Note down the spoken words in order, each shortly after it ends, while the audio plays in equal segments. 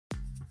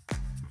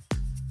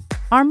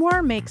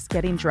Armoire makes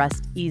getting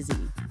dressed easy.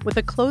 With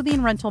a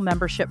clothing rental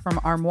membership from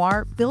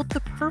Armoire, build the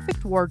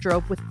perfect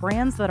wardrobe with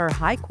brands that are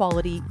high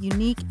quality,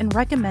 unique, and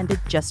recommended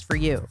just for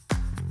you.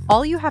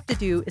 All you have to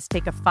do is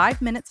take a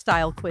 5-minute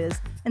style quiz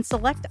and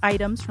select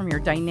items from your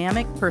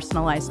dynamic,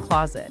 personalized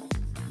closet.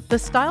 The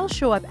styles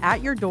show up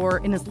at your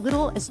door in as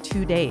little as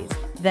 2 days.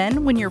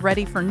 Then, when you're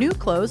ready for new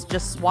clothes,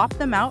 just swap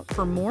them out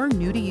for more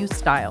new-to-you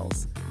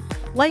styles.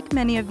 Like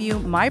many of you,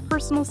 my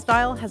personal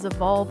style has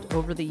evolved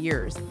over the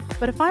years.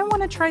 But if I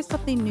want to try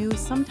something new,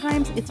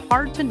 sometimes it's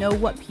hard to know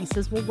what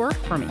pieces will work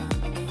for me.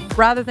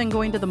 Rather than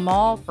going to the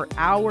mall for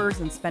hours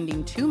and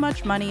spending too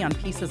much money on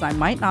pieces I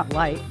might not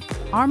like,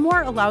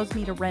 Armoire allows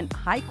me to rent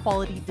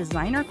high-quality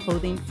designer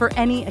clothing for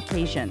any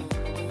occasion.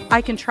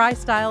 I can try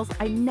styles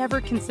I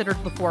never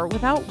considered before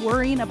without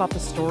worrying about the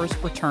store's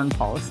return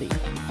policy.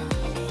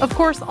 Of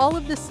course, all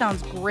of this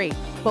sounds great,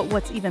 but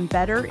what's even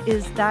better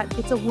is that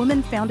it's a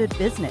woman-founded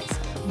business.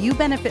 You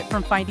benefit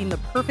from finding the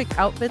perfect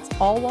outfits,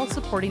 all while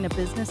supporting a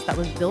business that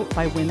was built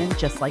by women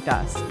just like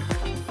us.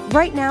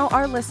 Right now,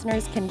 our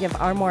listeners can give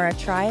Armoire a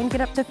try and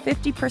get up to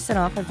 50%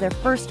 off of their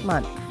first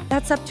month.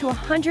 That's up to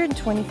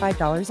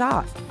 $125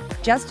 off.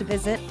 Just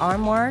visit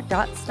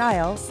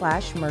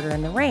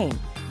armoire.style/murderintherain.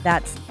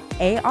 That's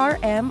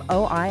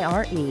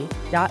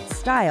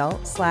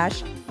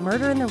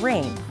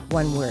ARMOIRE.style/murderintherain,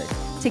 one word,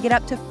 to get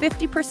up to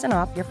 50%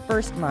 off your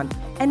first month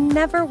and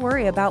never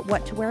worry about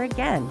what to wear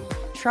again.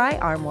 Try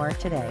Armoire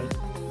today.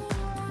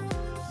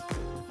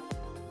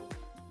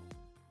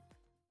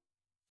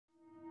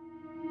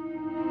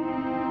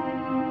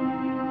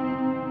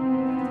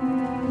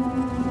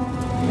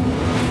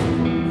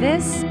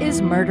 This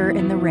is Murder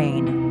in the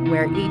Rain,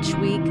 where each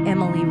week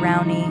Emily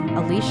Rowney,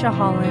 Alicia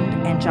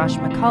Holland, and Josh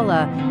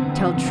McCullough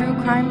tell true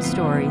crime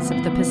stories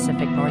of the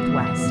Pacific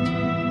Northwest.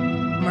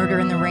 Murder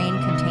in the Rain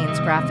contains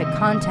graphic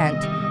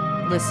content.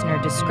 Listener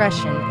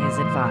discretion is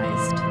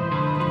advised.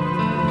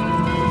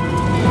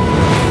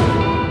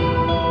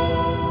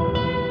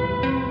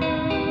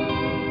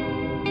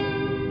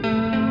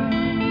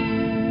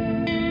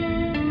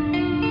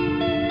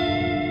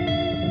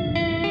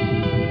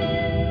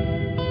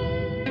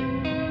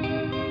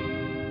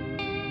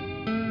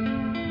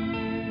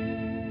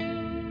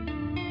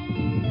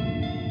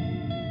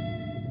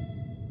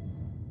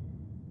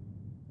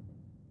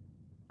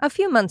 A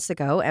few months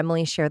ago,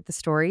 Emily shared the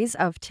stories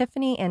of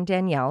Tiffany and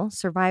Danielle,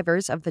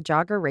 survivors of the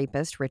jogger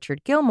rapist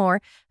Richard Gilmore,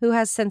 who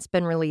has since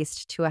been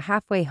released to a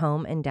halfway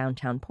home in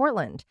downtown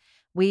Portland.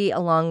 We,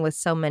 along with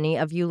so many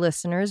of you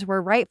listeners,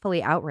 were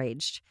rightfully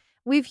outraged.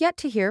 We've yet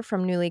to hear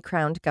from newly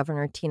crowned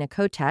Governor Tina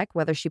Kotek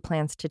whether she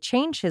plans to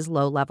change his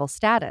low-level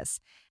status.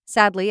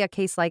 Sadly, a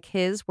case like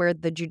his, where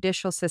the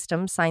judicial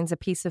system signs a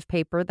piece of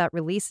paper that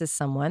releases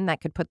someone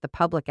that could put the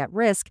public at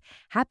risk,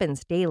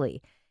 happens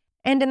daily.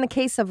 And in the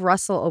case of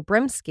Russell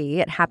Obrimsky,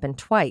 it happened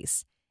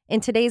twice.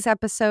 In today's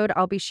episode,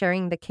 I'll be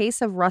sharing the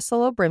case of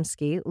Russell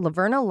Obrimsky,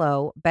 Laverna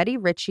Lowe, Betty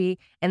Ritchie,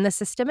 and the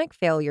systemic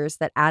failures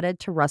that added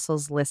to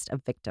Russell's list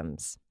of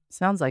victims.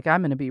 Sounds like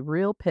I'm going to be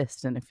real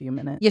pissed in a few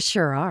minutes. You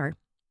sure are.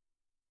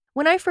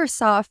 When I first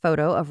saw a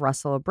photo of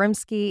Russell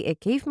Obrimsky,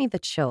 it gave me the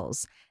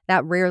chills.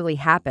 That rarely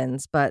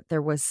happens, but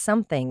there was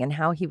something in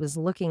how he was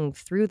looking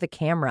through the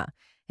camera.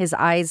 His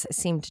eyes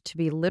seemed to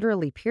be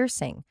literally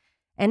piercing.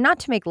 And not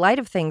to make light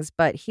of things,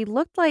 but he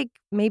looked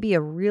like maybe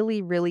a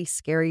really, really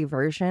scary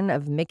version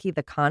of Mickey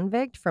the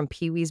Convict from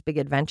Pee-wee's Big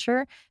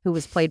Adventure, who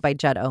was played by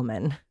Judd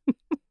Omen.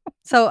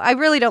 So I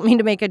really don't mean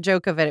to make a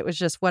joke of it. It was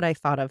just what I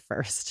thought of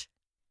first.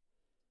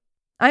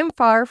 I'm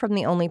far from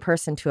the only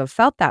person to have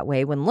felt that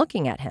way when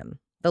looking at him.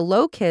 The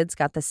Lowe kids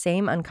got the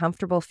same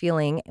uncomfortable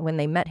feeling when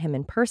they met him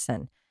in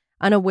person.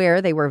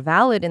 Unaware they were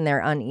valid in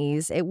their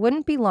unease, it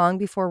wouldn't be long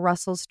before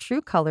Russell's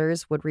true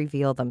colors would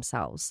reveal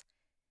themselves.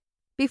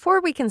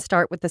 Before we can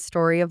start with the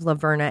story of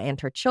Laverna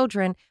and her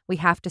children, we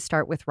have to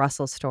start with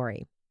Russell's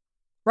story.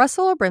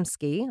 Russell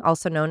Obrimsky,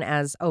 also known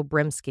as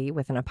Obrimsky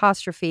with an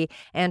apostrophe,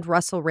 and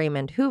Russell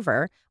Raymond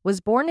Hoover, was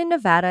born in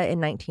Nevada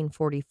in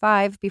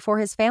 1945 before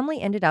his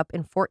family ended up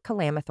in Fort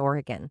Klamath,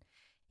 Oregon.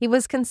 He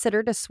was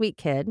considered a sweet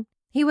kid.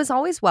 He was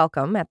always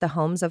welcome at the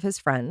homes of his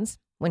friends.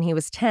 When he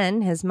was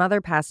 10, his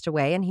mother passed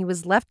away and he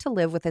was left to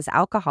live with his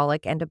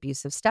alcoholic and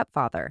abusive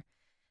stepfather.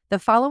 The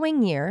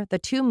following year, the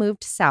two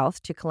moved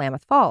south to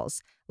Klamath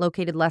Falls,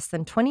 located less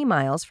than 20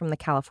 miles from the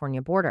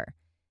California border.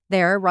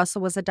 There,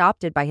 Russell was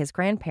adopted by his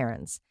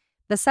grandparents.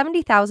 The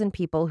 70,000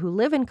 people who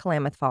live in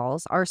Klamath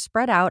Falls are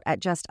spread out at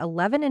just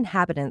 11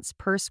 inhabitants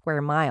per square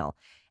mile,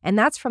 and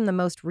that's from the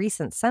most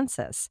recent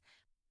census.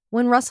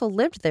 When Russell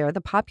lived there,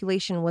 the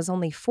population was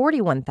only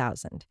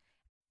 41,000.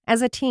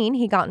 As a teen,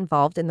 he got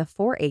involved in the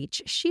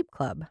 4-H Sheep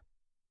Club.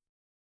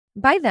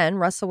 By then,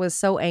 Russell was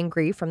so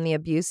angry from the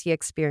abuse he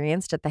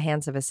experienced at the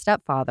hands of his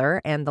stepfather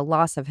and the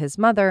loss of his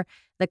mother,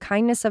 the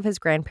kindness of his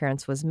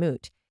grandparents was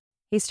moot.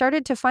 He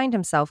started to find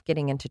himself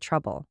getting into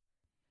trouble.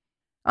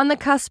 On the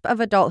cusp of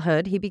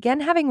adulthood, he began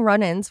having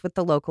run-ins with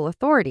the local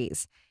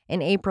authorities.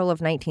 In April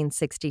of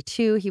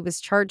 1962, he was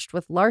charged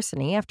with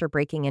larceny after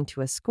breaking into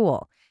a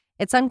school.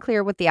 It's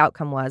unclear what the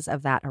outcome was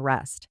of that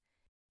arrest.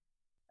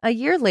 A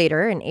year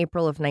later, in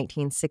April of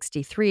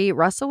 1963,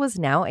 Russell was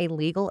now a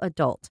legal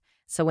adult.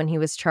 So when he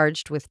was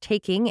charged with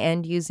taking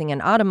and using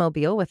an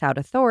automobile without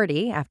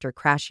authority after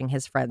crashing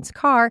his friend's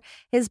car,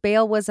 his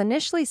bail was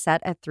initially set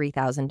at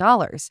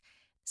 $3,000.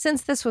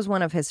 Since this was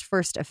one of his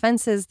first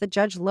offenses, the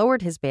judge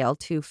lowered his bail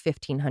to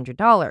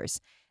 $1,500.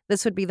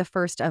 This would be the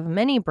first of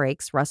many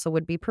breaks Russell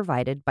would be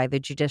provided by the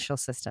judicial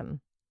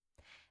system.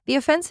 The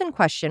offense in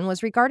question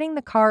was regarding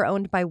the car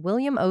owned by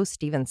William O.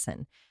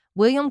 Stevenson.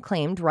 William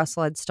claimed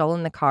Russell had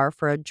stolen the car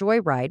for a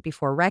joyride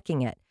before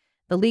wrecking it.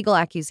 The legal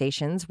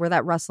accusations were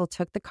that Russell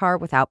took the car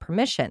without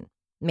permission.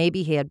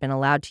 Maybe he had been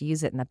allowed to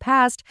use it in the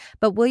past,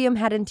 but William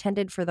had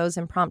intended for those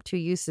impromptu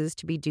uses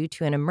to be due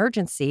to an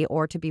emergency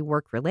or to be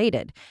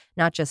work-related,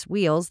 not just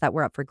wheels that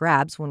were up for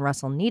grabs when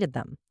Russell needed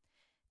them.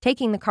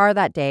 Taking the car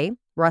that day,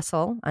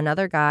 Russell,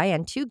 another guy,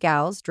 and two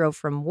gals drove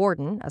from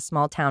Warden, a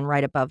small town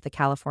right above the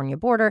California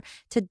border,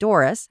 to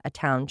Doris, a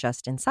town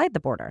just inside the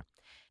border.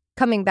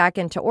 Coming back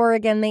into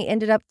Oregon, they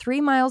ended up 3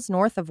 miles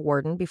north of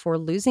Warden before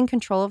losing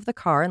control of the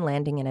car and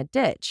landing in a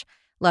ditch.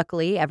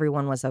 Luckily,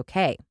 everyone was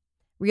okay.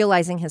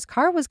 Realizing his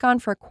car was gone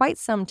for quite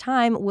some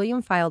time,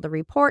 William filed a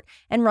report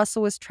and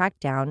Russell was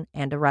tracked down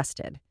and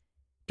arrested.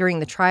 During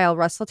the trial,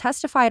 Russell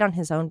testified on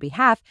his own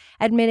behalf,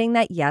 admitting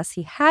that yes,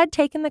 he had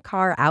taken the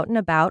car out and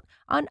about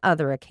on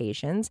other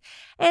occasions,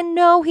 and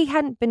no, he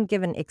hadn't been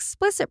given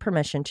explicit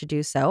permission to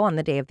do so on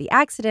the day of the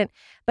accident,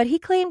 but he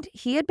claimed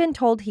he had been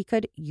told he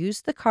could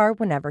use the car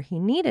whenever he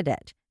needed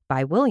it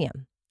by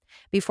William.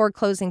 Before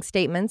closing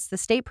statements, the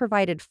state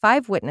provided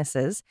 5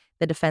 witnesses.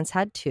 The defense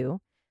had 2.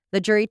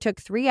 The jury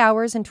took 3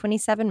 hours and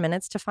 27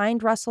 minutes to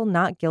find Russell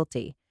not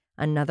guilty.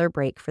 Another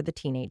break for the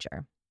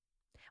teenager.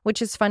 Which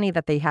is funny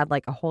that they had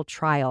like a whole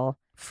trial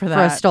for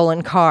a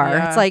stolen car.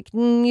 Yeah. It's like,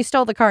 you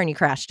stole the car and you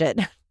crashed it.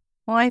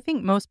 Well, I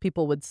think most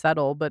people would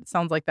settle, but it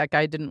sounds like that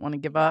guy didn't want to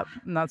give up,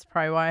 and that's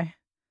probably why.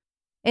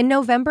 In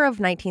November of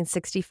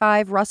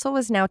 1965, Russell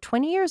was now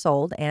 20 years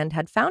old and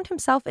had found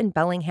himself in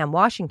Bellingham,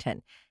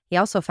 Washington. He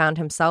also found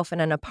himself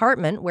in an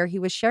apartment where he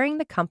was sharing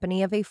the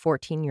company of a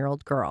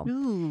 14-year-old girl.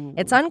 Ooh.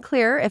 It's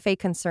unclear if a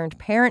concerned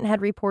parent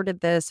had reported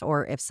this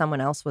or if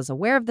someone else was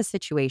aware of the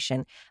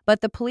situation,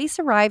 but the police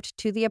arrived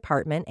to the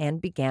apartment and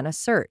began a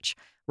search.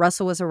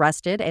 Russell was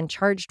arrested and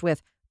charged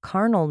with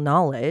carnal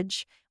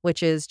knowledge,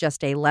 which is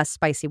just a less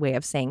spicy way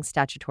of saying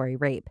statutory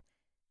rape.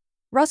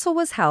 Russell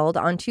was held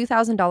on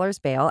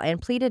 $2,000 bail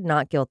and pleaded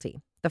not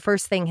guilty. The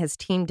first thing his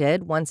team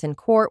did once in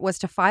court was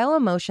to file a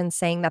motion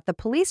saying that the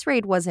police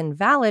raid was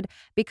invalid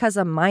because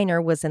a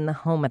minor was in the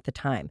home at the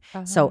time.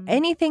 So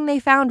anything they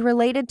found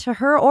related to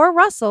her or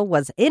Russell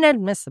was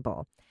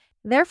inadmissible.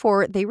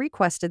 Therefore, they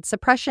requested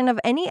suppression of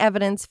any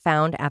evidence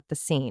found at the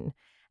scene.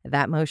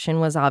 That motion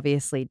was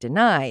obviously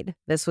denied.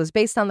 This was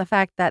based on the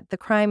fact that the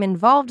crime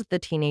involved the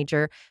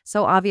teenager,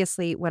 so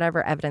obviously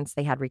whatever evidence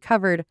they had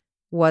recovered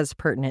was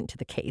pertinent to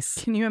the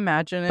case. Can you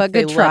imagine But if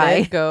they good try.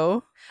 let it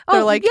go?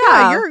 They're like,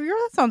 yeah. you're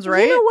that sounds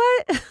right. You know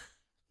what?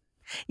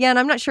 Yeah, and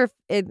I'm not sure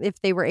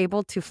if they were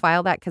able to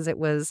file that because it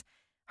was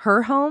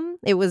her home.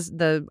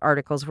 The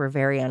articles were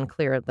very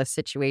unclear of the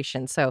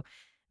situation. So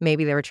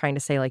maybe they were trying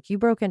to say, like, you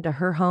broke into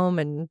her home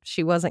and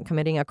she wasn't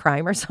committing a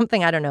crime or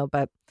something. I don't know,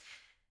 but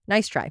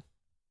nice try.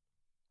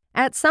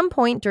 At some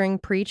point during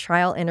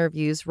pre-trial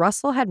interviews,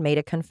 Russell had made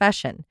a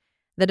confession.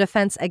 The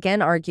defense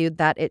again argued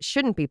that it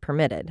shouldn't be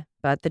permitted,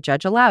 but the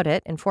judge allowed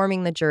it,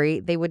 informing the jury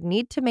they would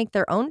need to make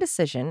their own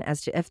decision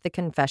as to if the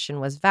confession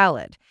was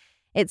valid.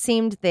 It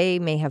seemed they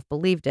may have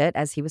believed it,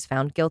 as he was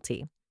found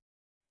guilty.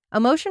 A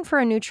motion for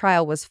a new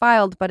trial was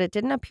filed, but it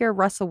didn't appear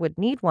Russell would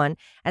need one,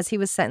 as he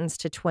was sentenced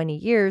to 20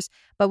 years,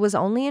 but was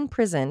only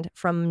imprisoned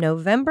from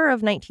November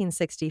of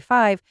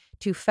 1965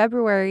 to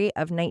February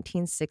of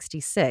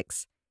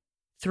 1966.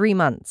 3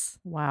 months.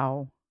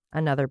 Wow.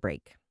 Another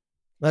break.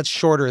 That's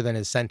shorter than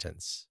his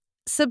sentence.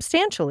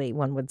 Substantially,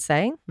 one would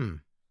say.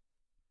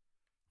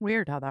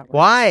 Weird how that works.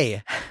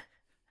 Why?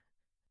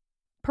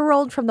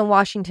 Paroled from the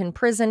Washington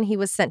prison, he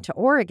was sent to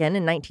Oregon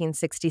in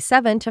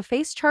 1967 to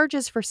face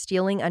charges for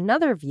stealing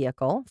another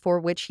vehicle, for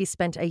which he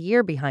spent a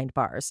year behind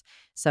bars.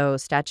 So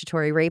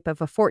statutory rape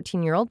of a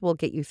 14-year-old will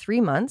get you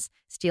 3 months.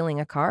 Stealing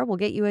a car will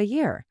get you a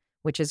year,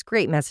 which is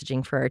great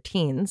messaging for our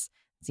teens.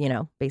 You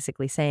know,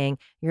 basically saying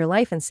your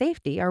life and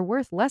safety are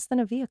worth less than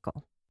a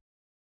vehicle.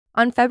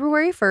 On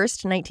February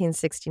 1st,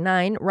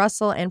 1969,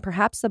 Russell and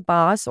perhaps a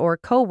boss or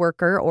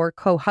co-worker or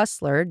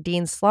co-hustler,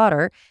 Dean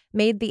Slaughter,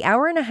 made the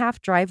hour-and-a-half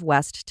drive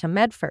west to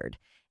Medford.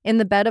 In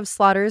the bed of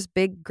Slaughter's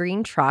big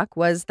green truck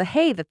was the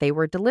hay that they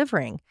were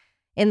delivering.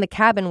 In the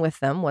cabin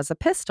with them was a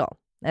pistol.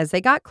 As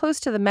they got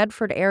close to the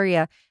Medford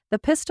area, the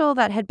pistol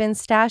that had been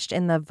stashed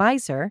in the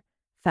visor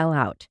fell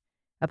out.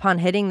 Upon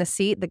hitting the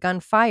seat, the gun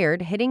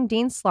fired, hitting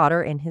Dean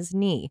Slaughter in his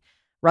knee.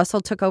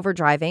 Russell took over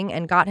driving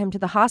and got him to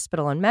the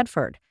hospital in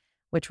Medford,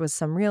 which was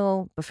some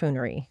real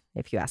buffoonery,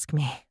 if you ask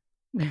me.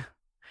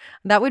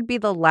 That would be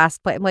the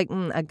last place. Like,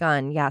 a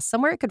gun. Yeah,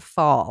 somewhere it could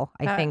fall,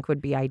 I think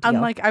would be ideal.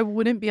 I'm like, I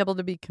wouldn't be able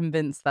to be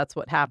convinced that's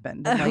what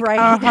happened. I'm like,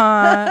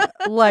 right.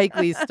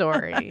 Likely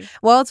story.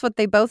 Well, it's what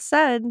they both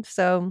said,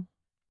 so.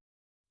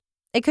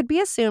 It could be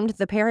assumed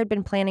the pair had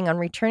been planning on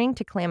returning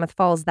to Klamath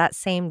Falls that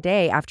same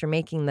day after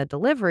making the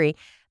delivery,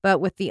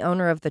 but with the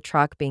owner of the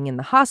truck being in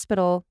the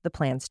hospital, the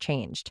plans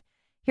changed.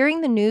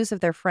 Hearing the news of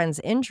their friend's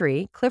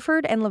injury,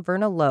 Clifford and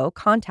Laverna Lowe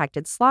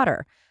contacted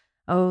Slaughter.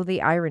 Oh,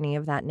 the irony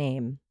of that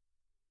name.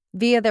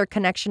 Via their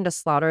connection to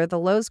Slaughter, the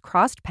Lowes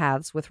crossed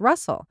paths with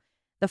Russell.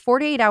 The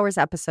 48 Hours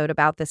episode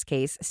about this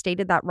case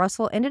stated that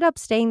Russell ended up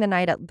staying the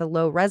night at the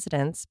Lowe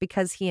residence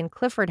because he and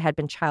Clifford had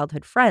been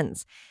childhood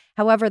friends.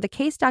 However, the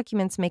case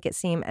documents make it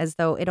seem as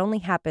though it only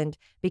happened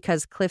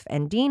because Cliff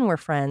and Dean were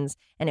friends,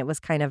 and it was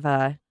kind of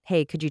a,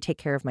 hey, could you take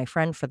care of my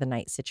friend for the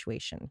night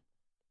situation.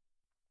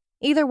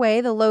 Either way,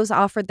 the Lowes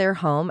offered their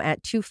home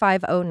at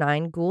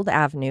 2509 Gould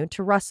Avenue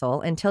to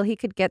Russell until he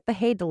could get the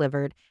hay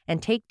delivered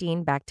and take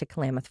Dean back to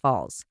Klamath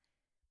Falls.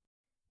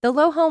 The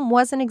Lowe home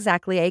wasn't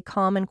exactly a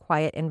calm and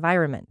quiet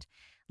environment.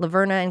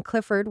 Laverna and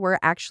Clifford were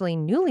actually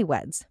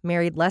newlyweds,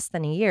 married less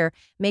than a year,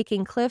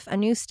 making Cliff a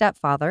new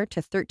stepfather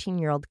to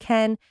 13-year-old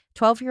Ken,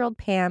 12-year-old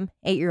Pam,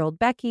 8-year-old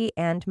Becky,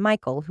 and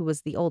Michael, who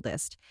was the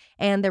oldest.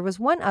 And there was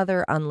one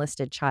other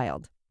unlisted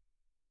child.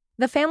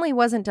 The family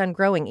wasn't done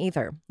growing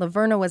either.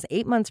 Laverna was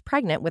 8 months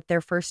pregnant with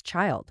their first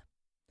child.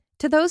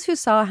 To those who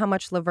saw how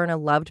much Laverna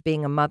loved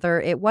being a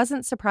mother, it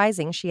wasn't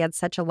surprising she had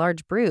such a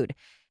large brood.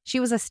 She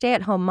was a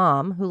stay-at-home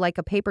mom who, like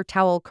a paper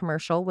towel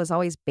commercial, was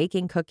always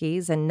baking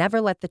cookies and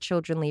never let the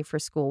children leave for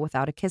school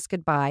without a kiss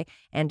goodbye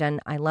and an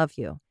I love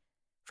you.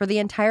 For the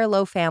entire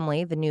Lowe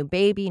family, the new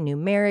baby, new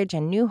marriage,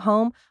 and new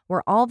home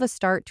were all the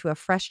start to a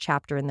fresh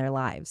chapter in their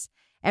lives.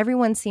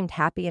 Everyone seemed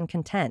happy and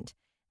content.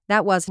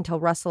 That was until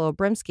Russell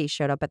Obrimsky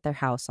showed up at their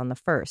house on the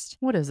 1st.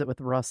 What is it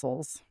with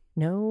Russells?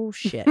 No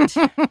shit.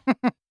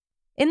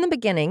 In the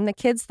beginning, the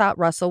kids thought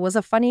Russell was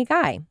a funny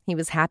guy. He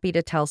was happy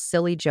to tell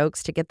silly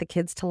jokes to get the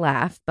kids to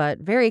laugh, but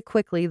very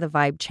quickly the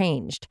vibe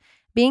changed.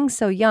 Being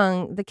so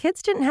young, the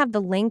kids didn't have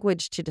the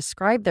language to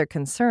describe their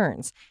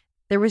concerns.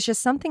 There was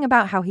just something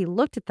about how he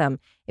looked at them.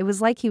 It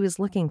was like he was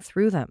looking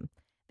through them.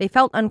 They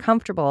felt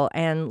uncomfortable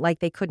and like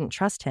they couldn't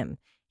trust him.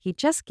 He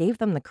just gave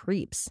them the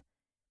creeps.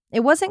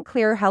 It wasn't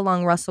clear how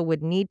long Russell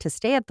would need to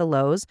stay at the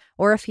Lowes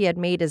or if he had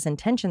made his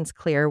intentions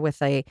clear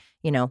with a,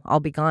 I'll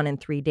be gone in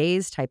 3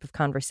 days type of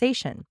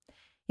conversation.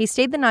 He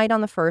stayed the night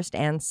on the 1st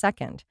and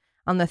 2nd.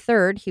 On the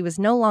 3rd, he was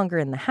no longer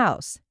in the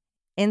house.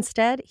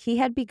 Instead, he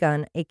had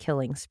begun a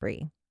killing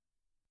spree.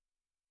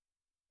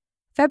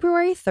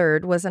 February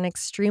 3rd was an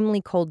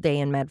extremely cold day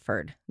in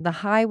Medford. The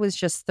high was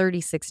just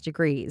 36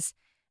 degrees.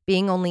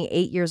 Being only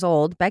 8 years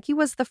old, Becky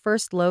was the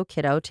first Lowe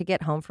kiddo to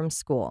get home from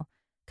school.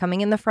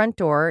 Coming in the front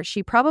door,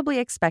 she probably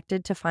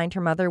expected to find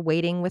her mother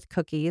waiting with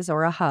cookies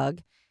or a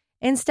hug.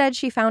 Instead,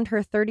 she found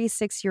her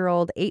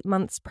 36-year-old, 8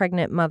 months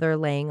pregnant mother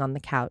laying on the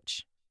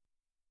couch.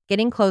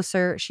 Getting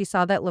closer, she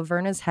saw that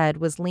Laverna's head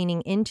was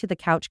leaning into the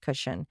couch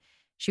cushion.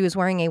 She was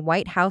wearing a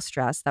white house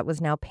dress that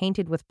was now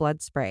painted with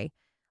blood spray.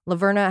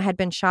 Laverna had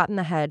been shot in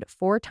the head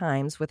 4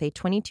 times with a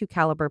 .22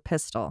 caliber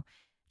pistol,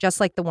 just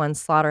like the one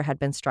Slaughter had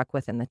been struck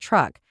with in the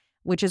truck,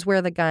 which is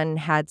where the gun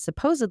had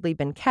supposedly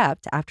been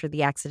kept after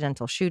the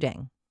accidental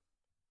shooting.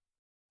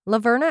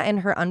 Laverna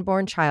and her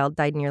unborn child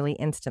died nearly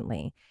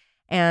instantly.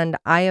 And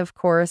I, of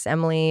course,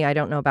 Emily, I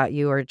don't know about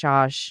you or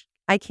Josh,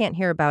 I can't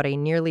hear about a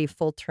nearly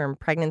full-term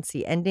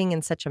pregnancy ending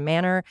in such a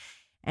manner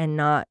and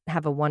not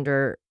have a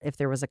wonder if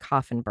there was a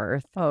coffin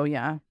birth. Oh,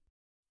 yeah.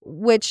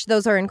 Which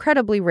those are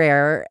incredibly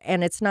rare,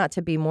 and it's not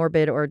to be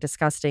morbid or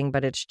disgusting,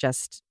 but it's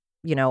just,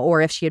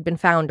 or if she had been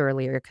found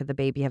earlier, could the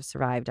baby have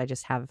survived? I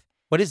just have...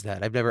 What is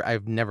that?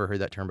 I've never heard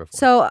that term before.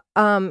 So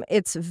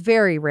it's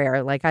very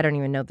rare. Like, I don't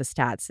even know the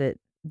stats.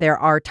 There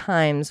are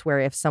times where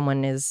if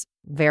someone is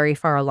very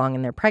far along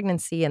in their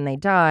pregnancy and they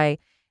die,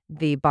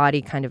 the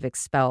body kind of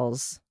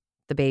expels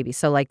the baby.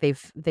 So like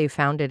they've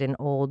found it in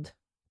old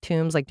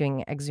tombs, like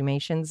doing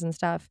exhumations and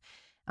stuff.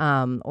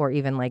 Or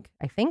even like,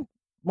 I think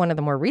one of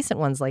the more recent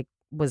ones like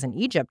was in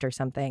Egypt or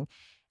something.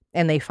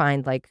 And they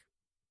find like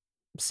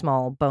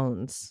small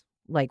bones,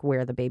 like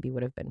where the baby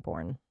would have been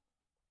born.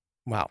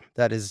 Wow.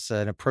 That is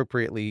an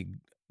appropriately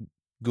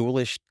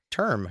ghoulish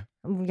term.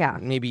 Yeah.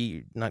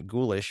 Maybe not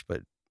ghoulish,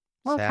 but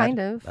well, sad. Kind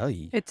of.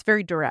 Oy. It's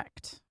very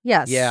direct.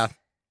 Yes. Yeah.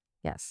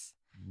 Yes.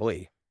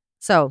 Boy.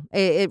 So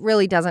it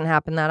really doesn't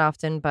happen that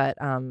often, but,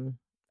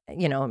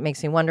 it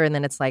makes me wonder. And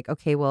then it's like,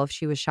 okay, well, if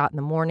she was shot in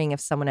the morning,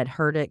 if someone had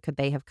heard it, could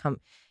they have come,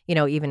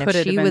 even Could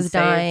if she was saved?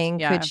 dying,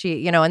 Yeah. could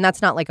she, and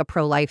that's not like a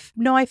pro-life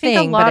No, I think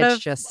thing, a lot but of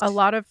it's just... a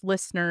lot of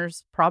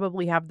listeners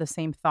probably have the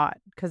same thought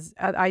because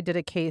I did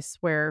a case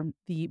where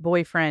the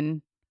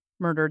boyfriend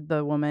murdered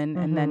the woman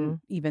and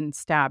then even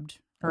stabbed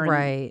her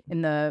right.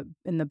 in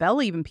the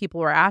belly. Even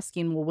people were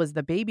asking, well, was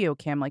the baby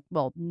okay? I'm like,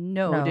 well,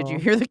 no. Did you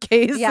hear the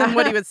case and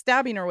what he was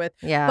stabbing her with?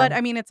 Yeah. But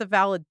I mean, it's a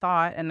valid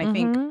thought. And I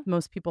think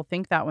most people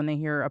think that when they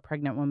hear a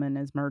pregnant woman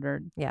is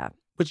murdered. Yeah.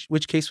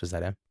 Which case was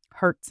that, Em?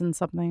 Hearts and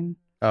something.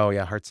 Oh,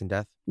 yeah. Hearts and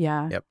Death.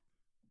 Yeah. Yep.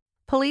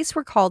 Police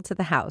were called to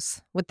the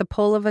house. With the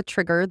pull of a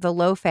trigger, the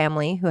Lowe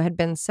family, who had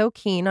been so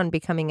keen on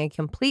becoming a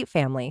complete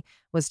family,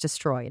 was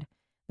destroyed.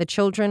 The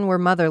children were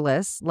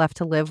motherless, left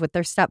to live with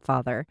their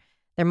stepfather.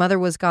 Their mother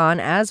was gone,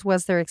 as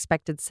was their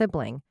expected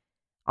sibling.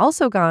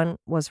 Also gone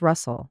was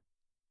Russell.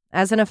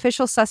 As an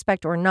official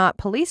suspect or not,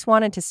 police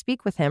wanted to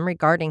speak with him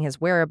regarding his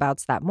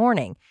whereabouts that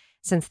morning.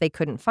 Since they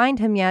couldn't find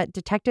him yet,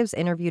 detectives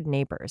interviewed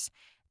neighbors.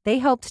 They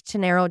helped to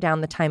narrow down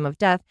the time of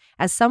death,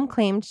 as some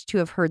claimed to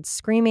have heard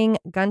screaming,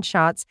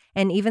 gunshots,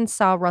 and even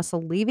saw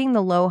Russell leaving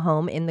the Lowe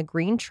home in the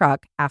green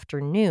truck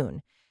after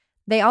noon.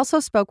 They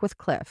also spoke with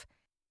Cliff.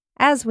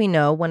 As we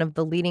know, one of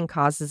the leading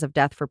causes of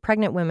death for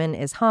pregnant women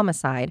is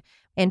homicide.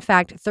 In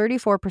fact,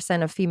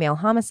 34% of female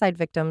homicide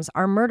victims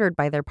are murdered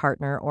by their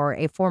partner or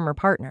a former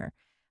partner.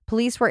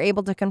 Police were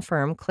able to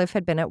confirm Cliff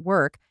had been at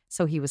work,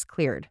 so he was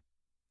cleared.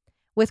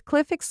 With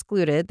Cliff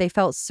excluded, they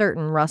felt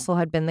certain Russell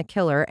had been the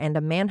killer, and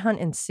a manhunt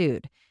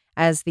ensued.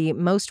 As the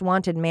most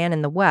wanted man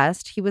in the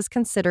West, he was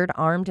considered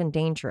armed and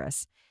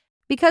dangerous.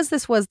 Because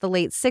this was the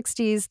late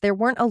 60s, there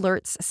weren't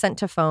alerts sent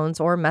to phones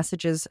or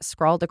messages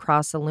scrawled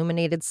across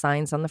illuminated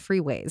signs on the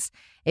freeways.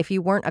 If you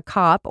weren't a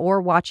cop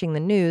or watching the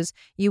news,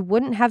 you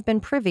wouldn't have been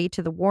privy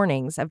to the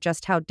warnings of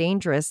just how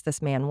dangerous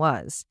this man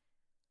was.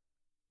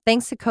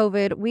 Thanks to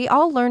COVID, we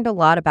all learned a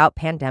lot about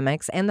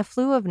pandemics and the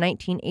flu of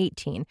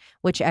 1918,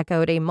 which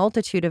echoed a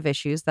multitude of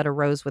issues that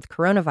arose with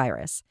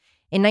coronavirus.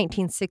 In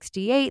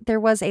 1968, there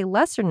was a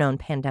lesser-known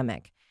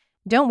pandemic.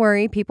 Don't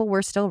worry, people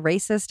were still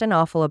racist and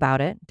awful about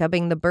it,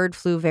 dubbing the bird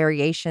flu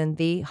variation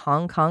the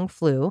Hong Kong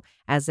flu,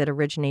 as it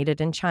originated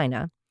in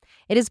China.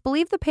 It is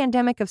believed the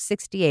pandemic of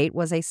 68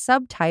 was a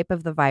subtype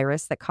of the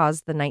virus that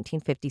caused the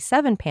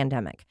 1957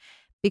 pandemic.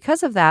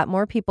 Because of that,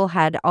 more people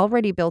had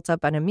already built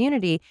up an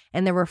immunity,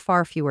 and there were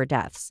far fewer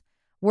deaths.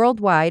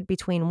 Worldwide,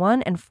 between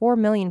 1 and 4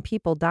 million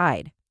people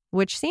died,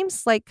 which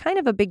seems like kind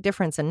of a big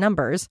difference in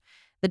numbers.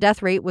 The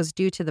death rate was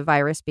due to the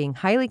virus being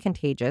highly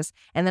contagious,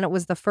 and then it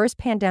was the first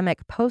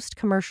pandemic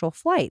post-commercial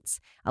flights,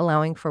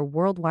 allowing for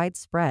worldwide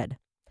spread.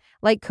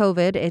 Like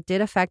COVID, it did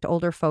affect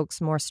older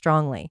folks more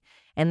strongly,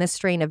 and this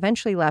strain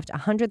eventually left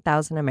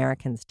 100,000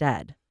 Americans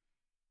dead.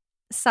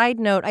 Side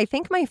note, I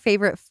think my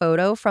favorite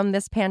photo from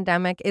this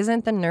pandemic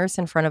isn't the nurse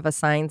in front of a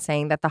sign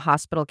saying that the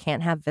hospital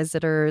can't have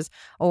visitors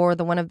or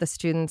the one of the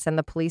students and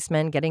the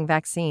policemen getting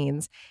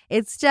vaccines.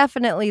 It's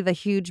definitely the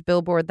huge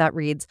billboard that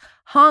reads,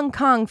 "Hong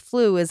Kong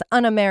flu is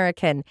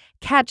un-American.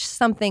 Catch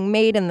something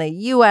made in the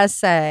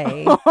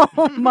USA."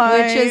 Oh my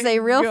Which is a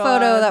real God.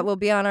 photo that will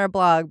be on our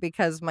blog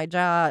because my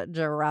jaw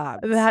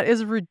dropped. That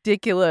is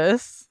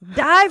ridiculous.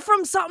 Die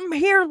from something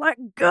here like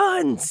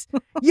guns,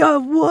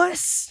 you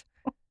wuss.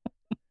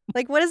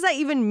 Like, what does that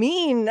even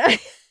mean?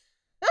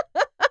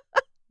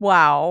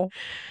 Wow.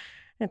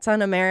 It's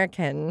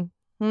un-American.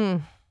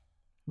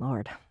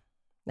 Lord.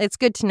 It's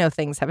good to know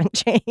things haven't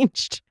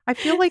changed. I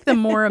feel like the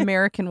more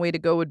American way to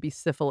go would be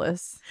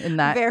syphilis in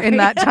that Very.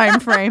 time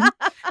frame.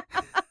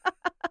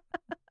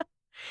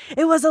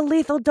 It was a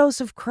lethal dose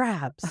of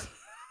crabs.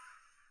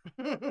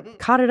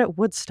 Caught it at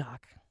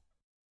Woodstock.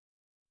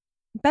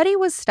 Betty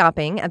was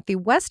stopping at the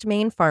West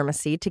Main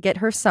Pharmacy to get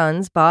her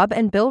sons, Bob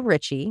and Bill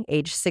Ritchie,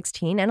 aged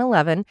 16 and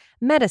 11,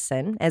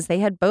 medicine, as they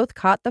had both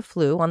caught the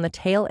flu on the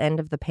tail end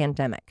of the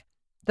pandemic.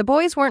 The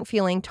boys weren't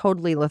feeling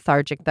totally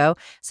lethargic, though,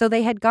 so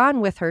they had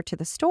gone with her to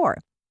the store.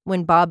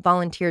 When Bob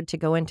volunteered to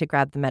go in to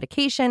grab the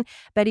medication,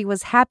 Betty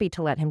was happy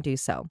to let him do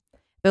so.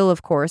 Bill,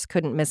 of course,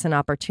 couldn't miss an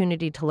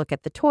opportunity to look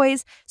at the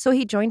toys, so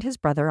he joined his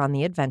brother on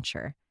the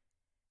adventure.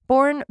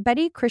 Born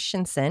Betty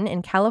Christensen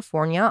in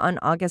California on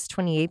August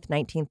 28,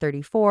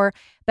 1934,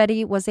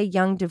 Betty was a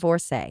young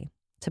divorcee.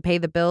 To pay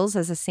the bills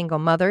as a single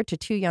mother to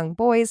 2 young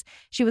boys,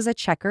 she was a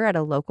checker at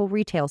a local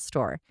retail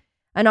store.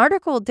 An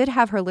article did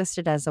have her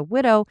listed as a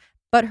widow,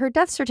 but her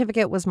death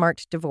certificate was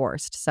marked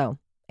divorced, so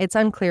it's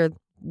unclear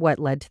what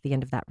led to the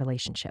end of that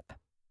relationship.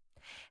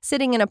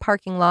 Sitting in a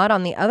parking lot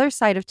on the other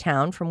side of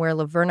town from where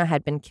Laverna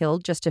had been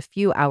killed just a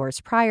few hours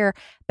prior,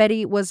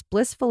 Betty was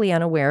blissfully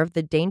unaware of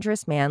the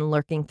dangerous man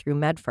lurking through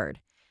Medford.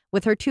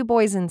 With her 2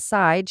 boys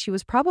inside, she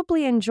was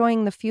probably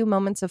enjoying the few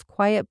moments of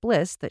quiet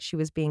bliss that she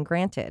was being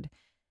granted.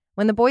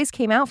 When the boys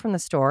came out from the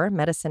store,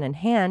 medicine in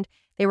hand,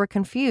 they were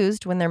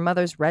confused when their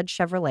mother's red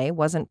Chevrolet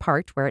wasn't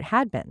parked where it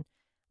had been.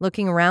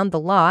 Looking around the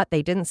lot,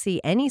 they didn't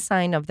see any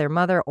sign of their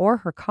mother or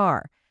her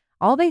car.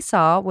 All they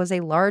saw was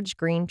a large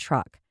green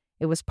truck.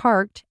 It was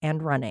parked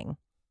and running.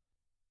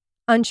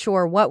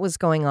 Unsure what was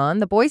going on,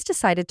 the boys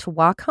decided to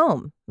walk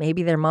home.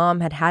 Maybe their mom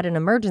had had an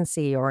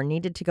emergency or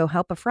needed to go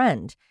help a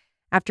friend.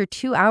 After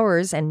 2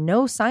 hours and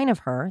no sign of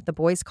her, the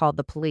boys called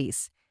the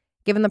police.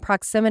 Given the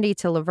proximity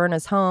to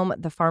Laverna's home,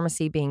 the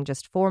pharmacy being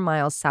just 4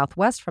 miles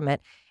southwest from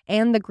it,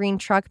 and the green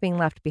truck being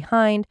left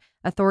behind,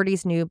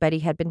 authorities knew Betty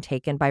had been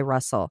taken by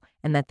Russell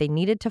and that they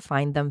needed to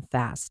find them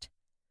fast.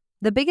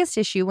 The biggest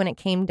issue when it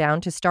came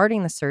down to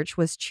starting the search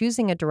was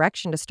choosing a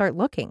direction to start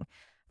looking.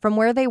 From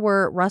where they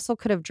were, Russell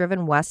could have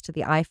driven west to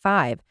the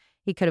I-5.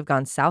 He could have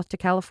gone south to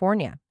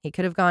California. He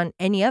could have gone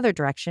any other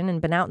direction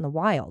and been out in the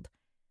wild.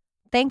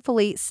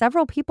 Thankfully,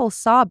 several people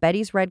saw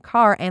Betty's red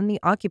car and the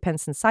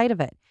occupants inside of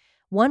it.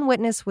 One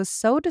witness was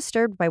so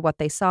disturbed by what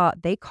they saw,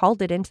 they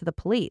called it into the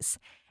police.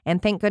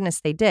 And thank goodness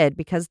they did,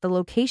 because the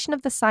location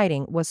of the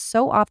sighting was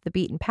so off the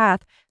beaten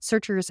path,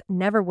 searchers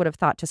never would have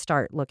thought to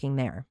start looking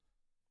there.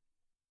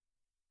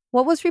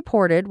 What was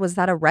reported was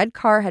that a red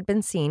car had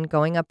been seen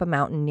going up a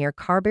mountain near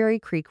Carberry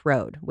Creek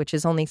Road, which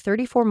is only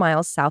 34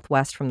 miles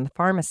southwest from the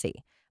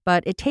pharmacy,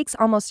 but it takes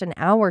almost an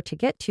hour to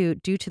get to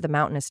due to the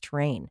mountainous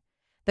terrain.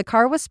 The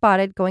car was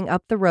spotted going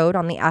up the road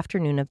on the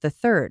afternoon of the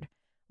 3rd.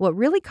 What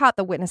really caught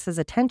the witnesses'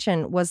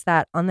 attention was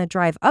that on the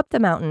drive up the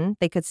mountain,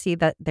 they could see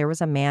that there was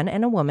a man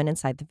and a woman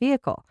inside the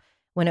vehicle.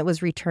 When it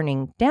was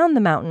returning down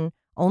the mountain,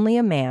 only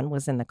a man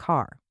was in the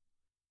car.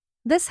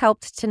 This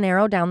helped to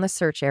narrow down the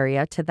search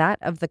area to that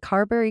of the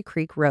Carberry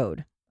Creek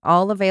Road.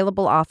 All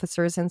available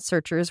officers and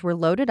searchers were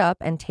loaded up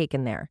and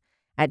taken there.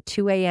 At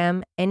 2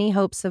 a.m., any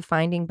hopes of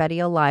finding Betty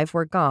alive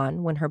were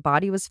gone when her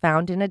body was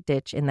found in a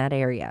ditch in that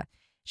area.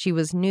 She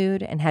was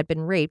nude and had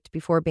been raped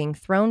before being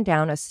thrown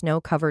down a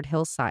snow-covered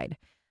hillside.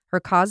 Her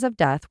cause of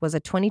death was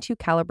a .22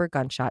 caliber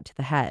gunshot to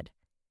the head.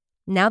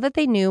 Now that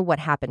they knew what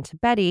happened to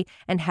Betty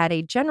and had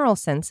a general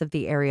sense of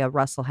the area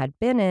Russell had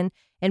been in,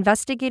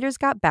 investigators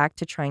got back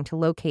to trying to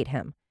locate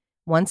him.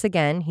 Once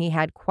again, he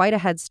had quite a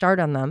head start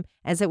on them,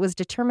 as it was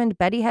determined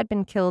Betty had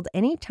been killed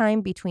any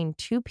time between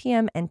 2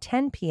 p.m. and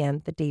 10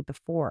 p.m. the day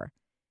before.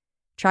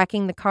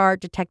 Tracking the car,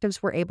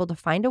 detectives were able to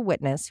find a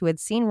witness who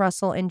had seen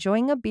Russell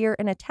enjoying a beer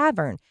in a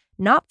tavern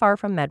not far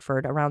from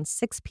Medford around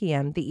 6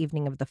 p.m. the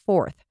evening of the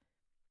 4th.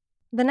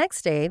 The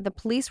next day, the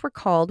police were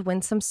called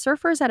when some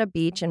surfers at a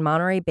beach in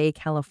Monterey Bay,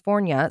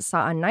 California,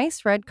 saw a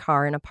nice red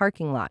car in a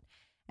parking lot.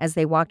 As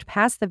they walked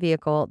past the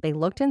vehicle, they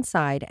looked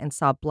inside and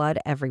saw blood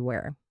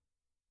everywhere.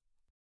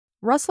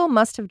 Russell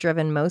must have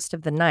driven most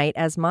of the night,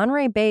 as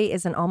Monterey Bay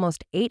is an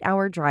almost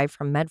 8-hour drive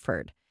from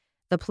Medford.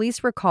 The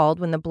police were called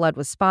when the blood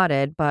was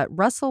spotted, but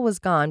Russell was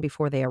gone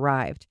before they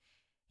arrived.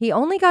 He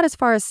only got as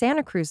far as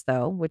Santa Cruz,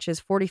 though, which is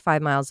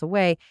 45 miles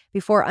away,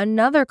 before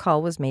another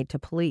call was made to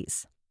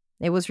police.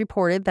 It was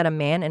reported that a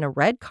man in a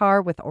red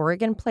car with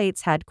Oregon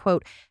plates had,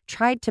 quote,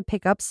 tried to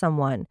pick up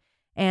someone.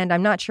 And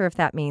I'm not sure if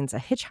that means a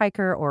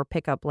hitchhiker or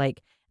pick up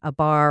like a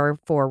bar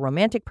for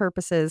romantic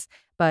purposes,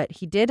 but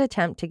he did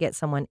attempt to get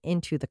someone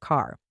into the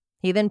car.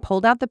 He then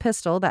pulled out the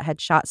pistol that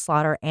had shot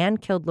Slaughter and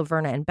killed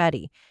Laverna and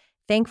Betty.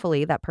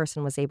 Thankfully, that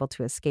person was able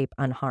to escape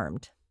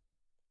unharmed.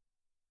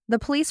 The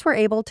police were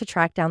able to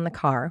track down the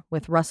car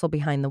with Russell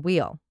behind the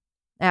wheel.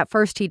 At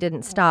first, he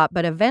didn't stop,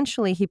 but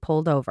eventually he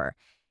pulled over.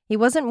 He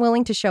wasn't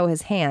willing to show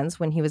his hands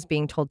when he was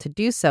being told to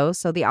do so,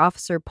 so the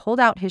officer pulled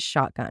out his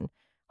shotgun.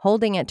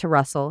 Holding it to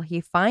Russell, he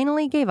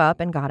finally gave up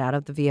and got out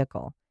of the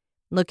vehicle.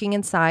 Looking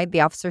inside, the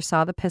officer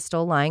saw the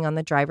pistol lying on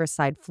the driver's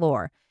side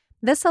floor.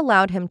 This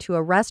allowed him to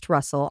arrest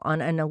Russell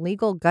on an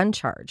illegal gun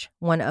charge,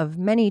 one of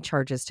many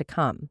charges to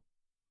come.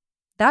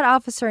 That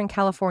officer in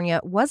California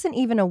wasn't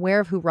even aware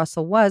of who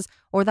Russell was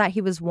or that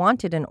he was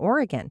wanted in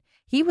Oregon.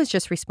 He was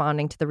just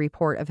responding to the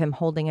report of him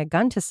holding a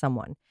gun to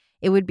someone.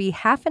 It would be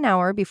half an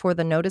hour before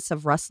the notice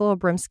of Russell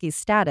Obrimski's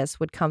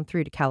status would come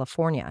through to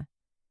California.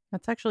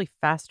 That's actually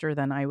faster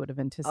than I would have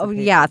anticipated. Oh,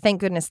 yeah.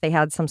 Thank goodness they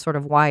had some sort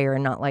of wire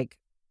and not like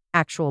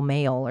actual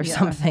mail or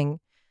something.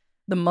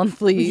 The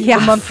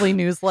monthly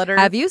newsletter.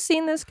 Have you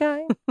seen this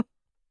guy?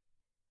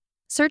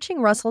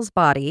 Searching Russell's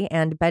body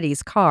and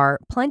Betty's car,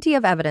 plenty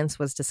of evidence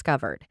was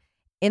discovered.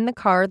 In the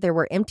car, there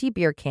were empty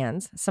beer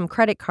cans, some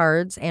credit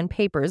cards and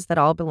papers that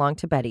all belonged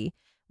to Betty,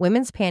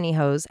 women's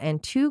pantyhose,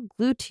 and 2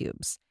 glue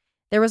tubes.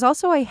 There was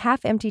also a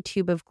half-empty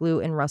tube of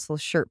glue in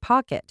Russell's shirt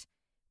pocket.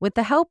 With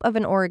the help of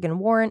an Oregon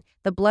warrant,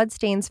 the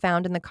bloodstains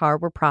found in the car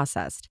were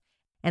processed,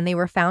 and they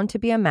were found to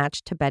be a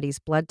match to Betty's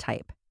blood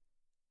type.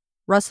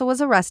 Russell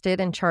was arrested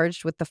and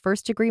charged with the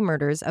first-degree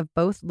murders of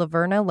both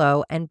Laverna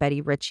Lowe and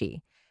Betty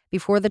Ritchie.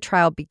 Before the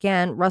trial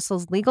began,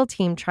 Russell's legal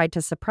team tried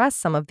to suppress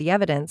some of the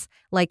evidence,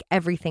 like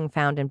everything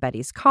found in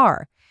Betty's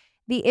car.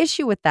 The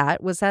issue with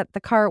that was that the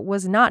car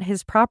was not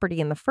his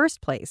property in the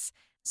first place,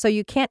 so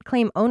you can't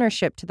claim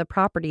ownership to the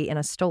property in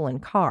a stolen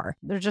car.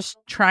 They're just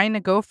trying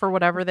to go for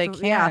whatever they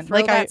can. Yeah,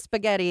 throw that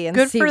spaghetti and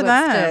good see for what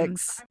them.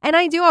 sticks. And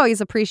I do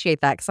always appreciate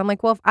that because I'm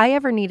like, well, if I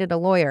ever needed a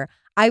lawyer,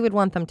 I would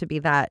want them to be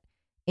that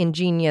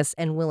ingenious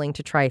and willing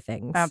to try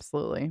things.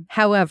 Absolutely.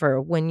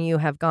 However, when you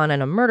have gone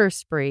on a murder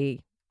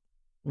spree,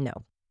 no.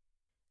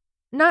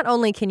 Not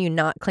only can you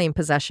not claim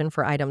possession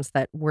for items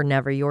that were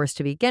never yours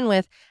to begin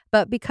with,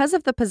 but because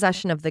of the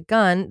possession of the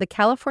gun, the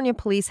California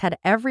police had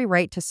every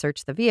right to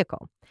search the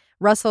vehicle.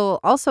 Russell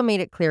also made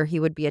it clear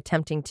he would be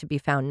attempting to be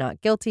found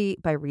not guilty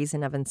by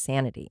reason of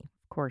insanity.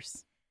 Of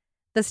course.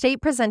 The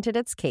state presented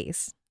its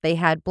case. They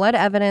had blood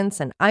evidence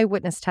and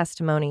eyewitness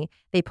testimony.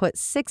 They put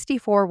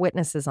 64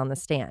 witnesses on the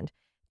stand,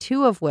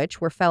 2 of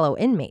which were fellow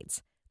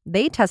inmates.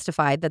 They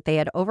testified that they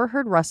had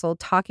overheard Russell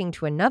talking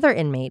to another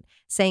inmate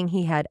saying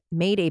he had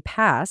made a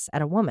pass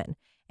at a woman,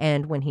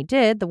 and when he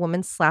did, the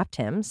woman slapped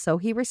him, so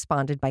he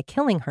responded by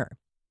killing her.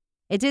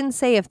 It didn't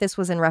say if this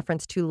was in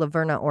reference to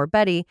Laverna or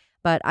Betty,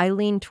 but I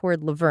leaned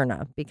toward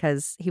Laverna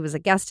because he was a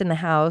guest in the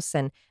house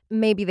and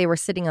maybe they were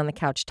sitting on the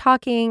couch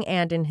talking,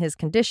 and in his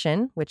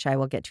condition, which I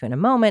will get to in a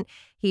moment,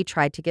 he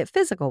tried to get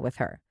physical with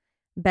her.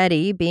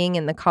 Betty, being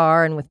in the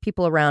car and with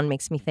people around,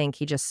 makes me think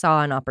he just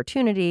saw an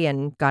opportunity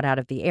and got out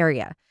of the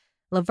area.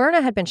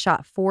 Laverna had been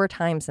shot 4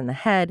 times in the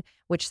head,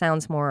 which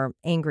sounds more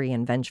angry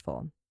and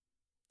vengeful.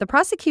 The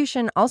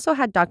prosecution also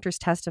had doctors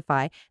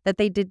testify that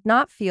they did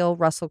not feel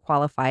Russell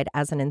qualified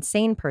as an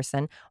insane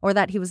person or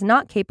that he was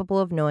not capable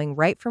of knowing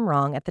right from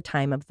wrong at the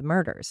time of the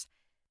murders.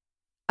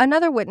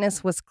 Another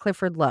witness was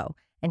Clifford Lowe,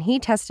 and he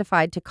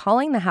testified to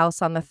calling the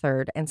house on the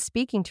 3rd and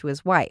speaking to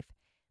his wife.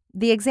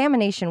 The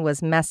examination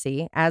was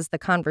messy, as the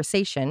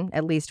conversation,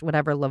 at least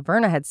whatever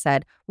Laverna had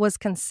said, was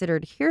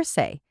considered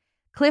hearsay.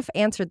 Cliff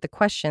answered the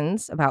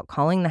questions about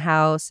calling the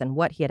house and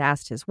what he had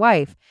asked his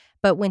wife,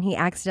 but when he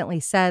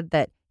accidentally said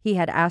that he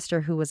had asked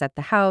her who was at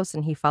the house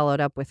and he followed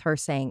up with her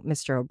saying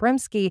Mr.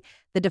 Obremski,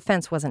 the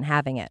defense wasn't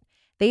having it.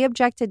 They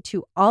objected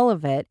to all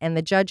of it, and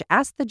the judge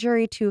asked the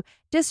jury to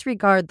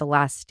disregard the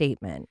last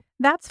statement.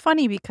 That's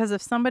funny because if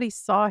somebody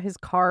saw his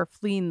car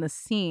fleeing the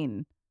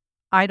scene,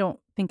 I don't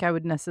think I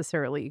would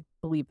necessarily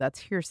believe that's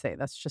hearsay.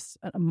 That's just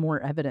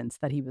more evidence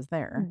that he was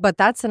there. But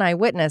that's an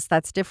eyewitness.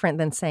 That's different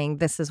than saying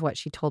this is what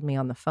she told me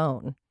on the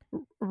phone.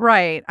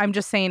 Right. I'm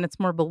just saying it's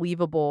more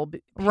believable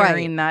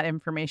sharing that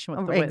information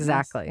with the witness.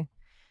 Exactly.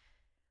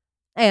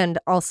 And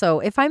also,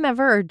 if I'm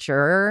ever a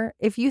juror,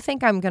 if you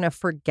think I'm going to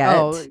forget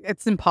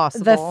it's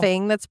impossible. the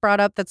thing that's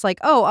brought up that's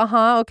like,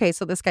 okay,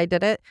 so this guy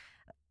did it,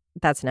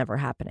 that's never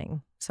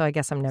happening. So I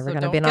guess I'm never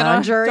going to be on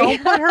a jury.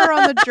 Don't put her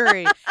on the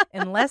jury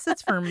unless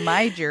it's for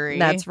my jury.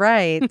 That's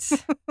right.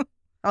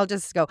 I'll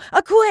just go,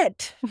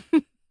 acquit.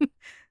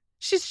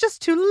 She's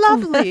just too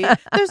lovely.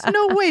 There's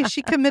no way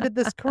she committed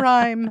this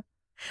crime.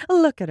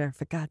 Look at her,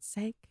 for God's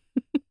sake.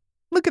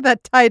 Look at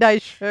that tie-dye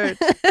shirt.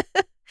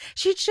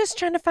 She's just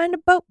trying to find a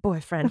boat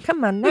boyfriend.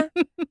 Come on now.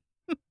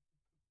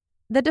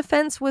 The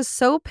defense was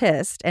so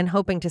pissed and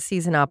hoping to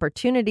seize an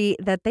opportunity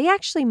that they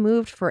actually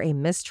moved for a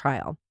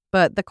mistrial.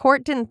 But the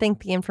court didn't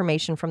think the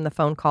information from the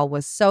phone call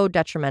was so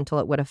detrimental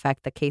it would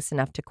affect the case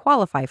enough to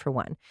qualify for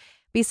one.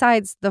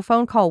 Besides, the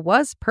phone call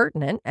was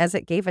pertinent as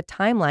it gave a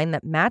timeline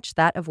that matched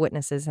that of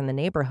witnesses in the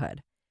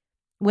neighborhood.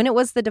 When it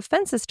was the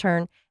defense's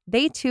turn,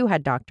 they too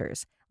had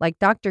doctors, like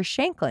Dr.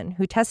 Shanklin,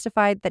 who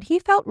testified that he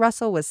felt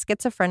Russell was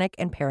schizophrenic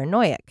and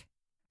paranoid.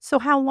 So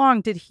how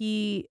long did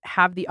he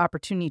have the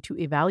opportunity to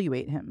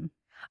evaluate him?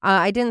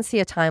 I didn't see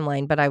a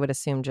timeline, but I would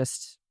assume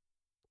just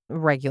a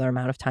regular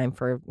amount of time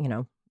for,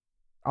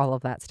 all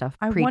of that stuff.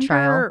 I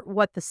wonder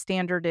what the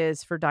standard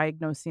is for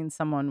diagnosing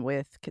someone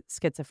with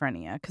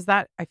schizophrenia, because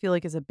that I feel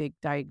like is a big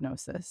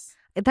diagnosis.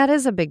 That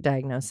is a big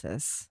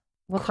diagnosis.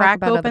 We'll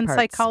crack open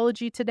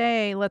Psychology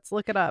Today. Let's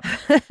look it up.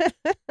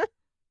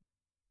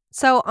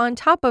 So on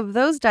top of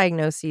those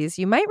diagnoses,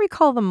 you might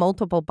recall the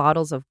multiple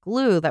bottles of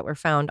glue that were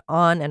found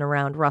on and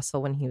around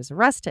Russell when he was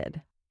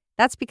arrested.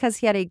 That's because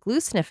he had a glue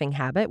sniffing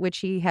habit, which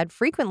he had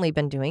frequently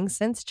been doing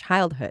since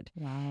childhood.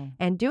 Wow.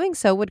 And doing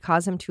so would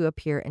cause him to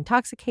appear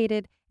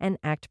intoxicated and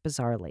act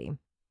bizarrely.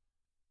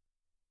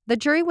 The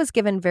jury was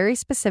given very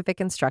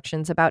specific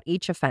instructions about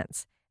each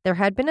offense. There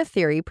had been a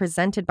theory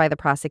presented by the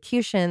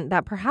prosecution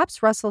that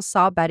perhaps Russell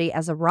saw Betty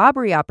as a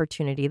robbery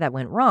opportunity that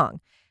went wrong.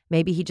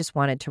 Maybe he just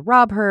wanted to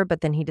rob her,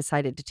 but then he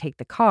decided to take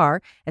the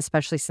car,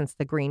 especially since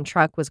the green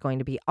truck was going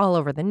to be all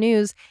over the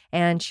news,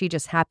 and she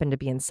just happened to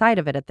be inside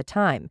of it at the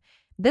time.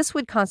 This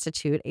would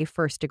constitute a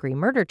first-degree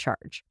murder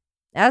charge.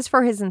 As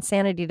for his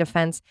insanity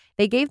defense,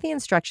 they gave the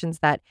instructions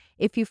that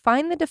if you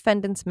find the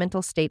defendant's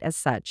mental state as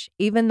such,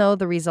 even though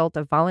the result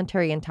of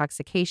voluntary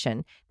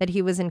intoxication, that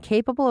he was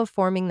incapable of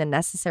forming the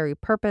necessary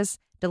purpose,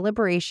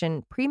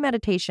 deliberation,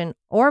 premeditation,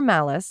 or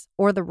malice,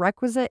 or the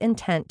requisite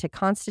intent to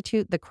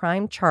constitute the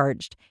crime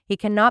charged, he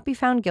cannot be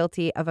found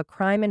guilty of a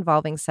crime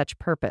involving such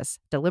purpose,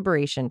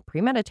 deliberation,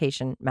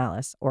 premeditation,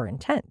 malice, or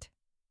intent.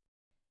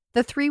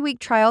 The 3-week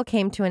trial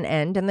came to an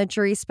end, and the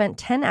jury spent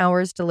 10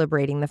 hours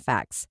deliberating the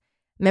facts.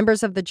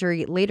 Members of the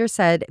jury later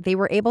said they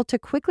were able to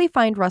quickly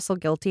find Russell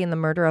guilty in the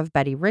murder of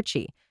Betty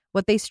Ritchie.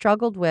 What they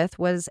struggled with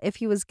was if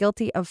he was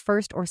guilty of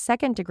first or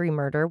second-degree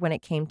murder when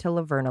it came to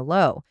Laverna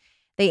Lowe.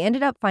 They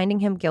ended up finding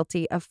him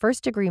guilty of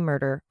first-degree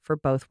murder for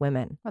both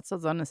women. That's what I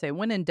was going to say.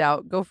 When in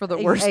doubt, go for the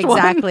worst one.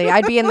 Exactly.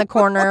 I'd be in the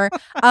corner.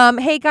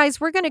 Hey, guys,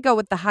 we're going to go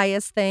with the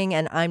highest thing,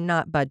 and I'm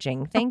not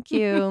budging. Thank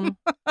you.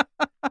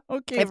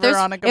 Okay,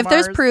 Veronica Mars.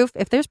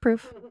 If there's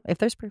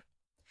proof.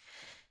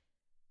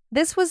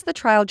 This was the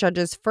trial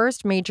judge's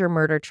first major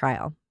murder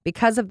trial.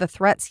 Because of the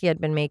threats he had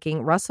been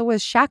making, Russell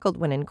was shackled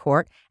when in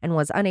court and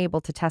was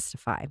unable to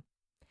testify.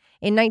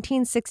 In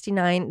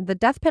 1969, the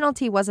death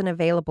penalty wasn't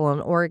available in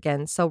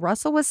Oregon, so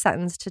Russell was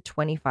sentenced to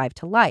 25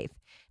 to life.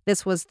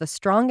 This was the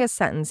strongest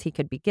sentence he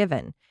could be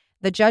given.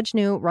 The judge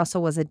knew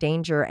Russell was a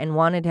danger and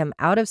wanted him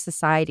out of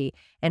society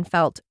and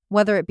felt,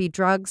 whether it be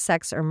drugs,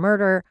 sex, or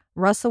murder,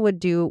 Russell would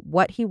do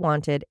what he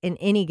wanted in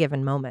any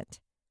given moment.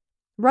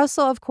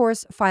 Russell, of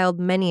course, filed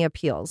many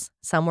appeals.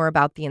 Some were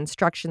about the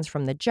instructions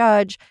from the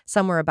judge,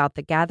 some were about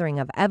the gathering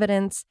of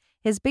evidence.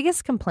 His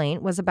biggest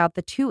complaint was about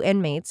the 2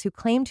 inmates who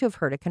claimed to have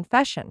heard a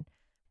confession.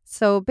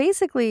 So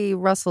basically,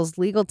 Russell's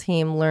legal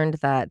team learned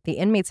that the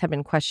inmates had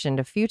been questioned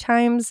a few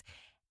times,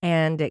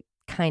 and it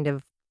kind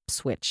of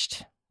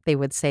switched. They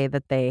would say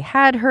that they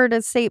had heard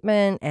a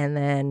statement and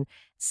then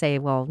say,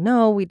 well,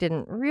 no, we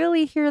didn't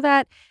really hear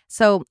that.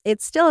 So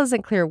it still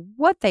isn't clear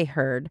what they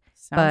heard.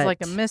 Sounds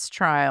like a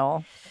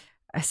mistrial.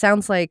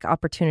 Sounds like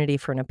opportunity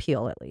for an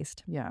appeal, at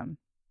least. Yeah.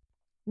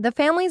 The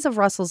families of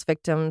Russell's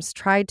victims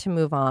tried to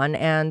move on,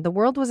 and the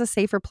world was a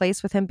safer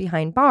place with him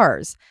behind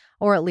bars,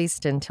 or at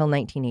least until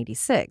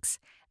 1986.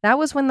 That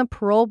was when the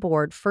parole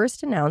board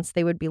first announced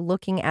they would be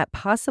looking at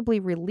possibly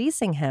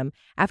releasing him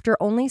after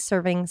only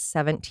serving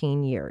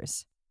 17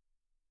 years.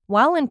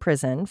 While in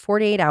prison,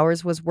 48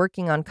 Hours was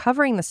working on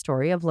covering the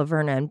story of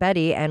Laverna and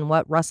Betty and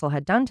what Russell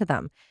had done to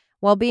them.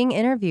 While being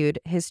interviewed,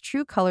 his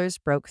true colors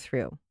broke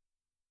through.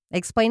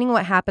 Explaining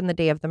what happened the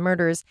day of the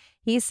murders,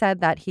 he said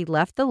that he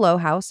left the Lowe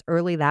house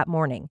early that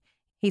morning.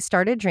 He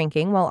started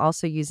drinking while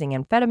also using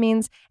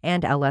amphetamines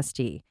and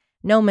LSD.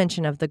 No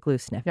mention of the glue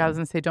sniffing. Yeah, I was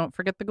going to say, don't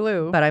forget the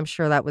glue. But I'm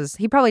sure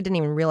he probably didn't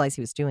even realize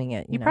he was doing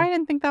it. He probably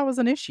didn't think that was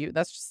an issue.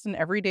 That's just an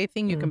everyday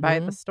thing you can buy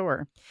at the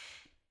store.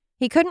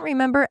 He couldn't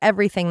remember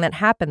everything that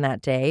happened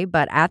that day,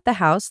 but at the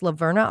house,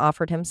 Laverna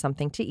offered him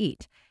something to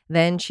eat.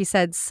 Then she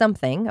said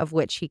something, of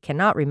which he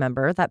cannot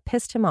remember, that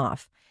pissed him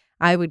off.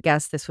 I would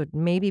guess this would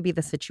maybe be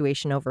the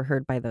situation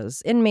overheard by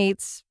those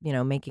inmates,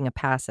 making a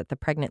pass at the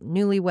pregnant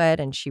newlywed,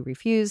 and she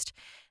refused.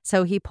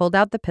 So he pulled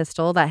out the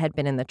pistol that had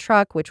been in the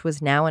truck, which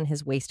was now in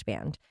his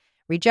waistband.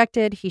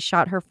 Rejected, he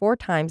shot her 4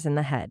 times in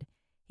the head.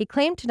 He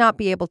claimed to not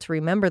be able to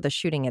remember the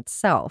shooting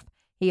itself.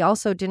 He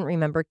also didn't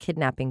remember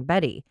kidnapping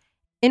Betty.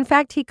 In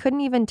fact, he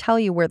couldn't even tell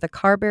you where the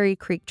Carberry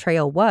Creek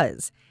Trail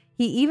was.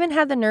 He even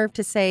had the nerve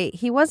to say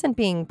he wasn't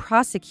being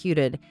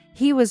prosecuted,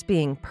 he was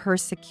being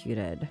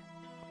persecuted.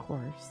 Of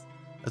course.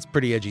 That's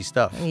pretty edgy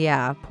stuff.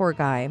 Yeah, poor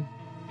guy.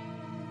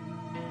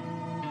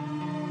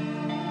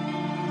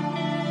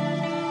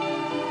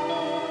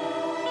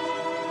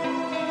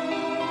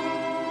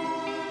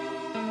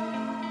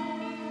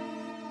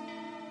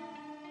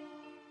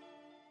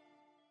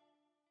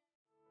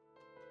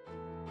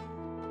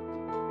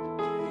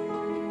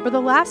 For the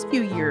last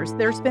few years,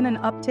 there's been an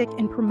uptick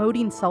in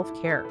promoting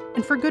self-care,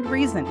 and for good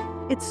reason.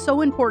 It's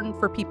so important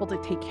for people to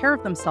take care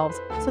of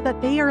themselves so that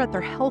they are at their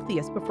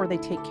healthiest before they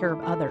take care of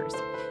others.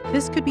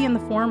 This could be in the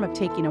form of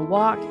taking a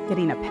walk,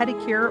 getting a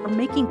pedicure, or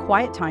making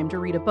quiet time to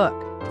read a book.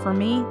 For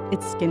me,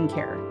 it's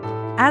skincare.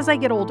 As I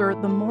get older,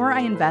 the more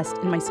I invest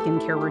in my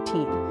skincare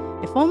routine.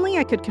 If only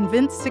I could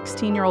convince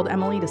 16-year-old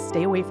Emily to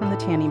stay away from the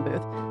tanning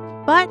booth.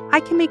 But I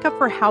can make up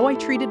for how I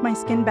treated my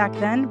skin back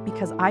then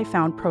because I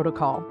found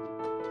Protocol.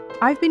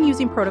 I've been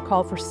using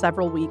Protocol for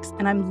several weeks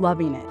and I'm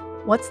loving it.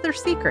 What's their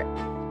secret?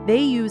 They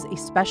use a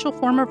special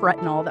form of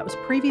retinol that was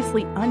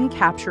previously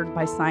uncaptured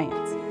by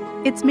science.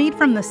 It's made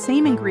from the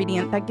same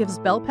ingredient that gives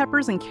bell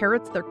peppers and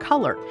carrots their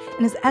color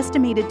and is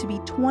estimated to be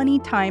 20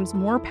 times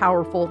more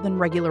powerful than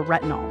regular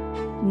retinol.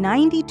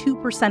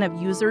 92%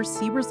 of users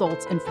see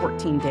results in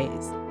 14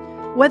 days.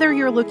 Whether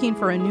you're looking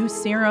for a new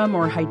serum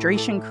or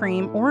hydration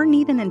cream or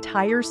need an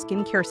entire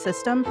skincare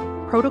system,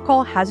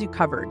 Protocol has you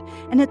covered,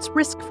 and it's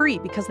risk-free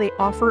because they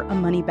offer a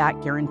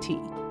money-back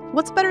guarantee.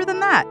 What's better than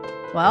that?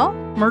 Well,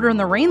 Murder in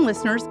the Rain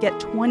listeners get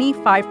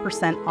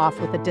 25% off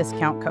with a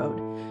discount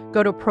code.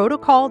 Go to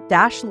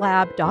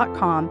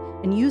protocol-lab.com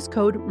and use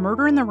code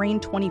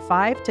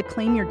MurderInTheRain25 to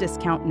claim your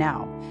discount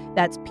now.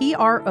 That's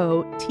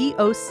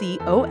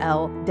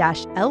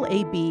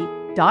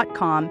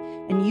protocol-lab.com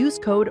and use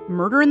code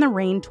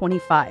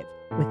MurderInTheRain25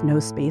 with no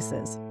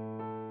spaces.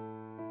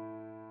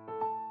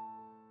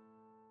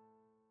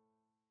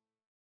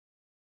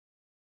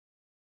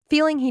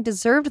 Feeling he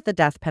deserved the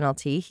death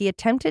penalty, he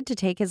attempted to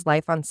take his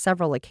life on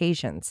several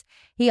occasions.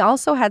 He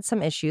also had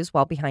some issues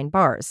while behind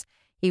bars.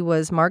 He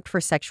was marked for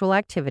sexual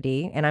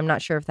activity, and I'm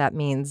not sure if that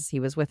means he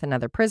was with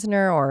another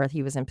prisoner or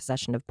he was in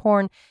possession of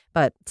porn,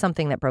 but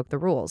something that broke the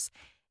rules.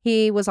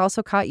 He was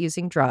also caught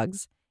using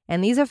drugs,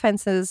 and these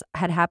offenses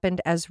had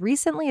happened as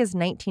recently as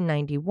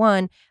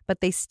 1991,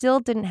 but they still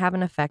didn't have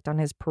an effect on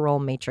his parole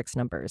matrix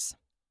numbers.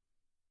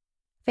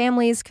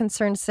 Families,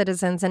 concerned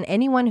citizens, and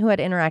anyone who had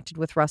interacted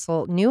with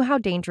Russell knew how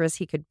dangerous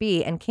he could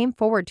be and came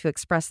forward to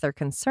express their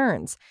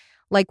concerns.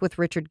 Like with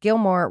Richard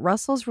Gilmore,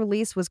 Russell's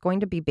release was going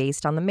to be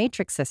based on the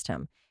matrix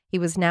system. He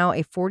was now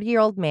a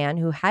 40-year-old man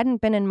who hadn't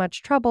been in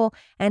much trouble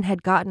and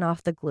had gotten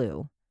off the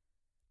glue.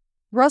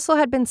 Russell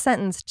had been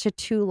sentenced to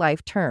 2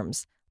 life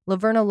terms.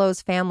 Laverna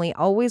Lowe's family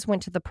always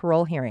went to the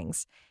parole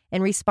hearings.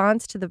 In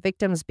response to the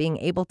victims being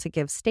able to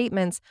give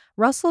statements,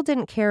 Russell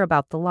didn't care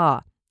about the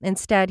law.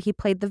 Instead, he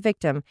played the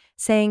victim,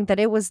 saying that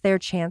it was their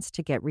chance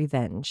to get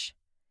revenge.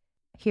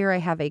 Here I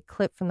have a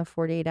clip from the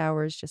 48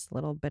 Hours, just a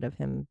little bit of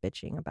him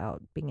bitching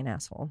about being an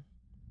asshole.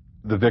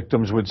 The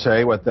victims would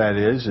say what that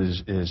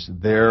is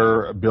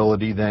their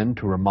ability then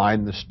to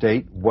remind the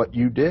state what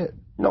you did.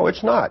 No,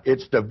 it's not.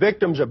 It's the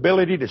victim's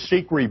ability to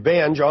seek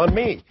revenge on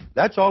me.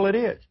 That's all it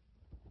is.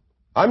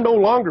 I'm no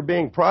longer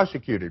being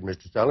prosecuted,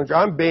 Mr. Selinger.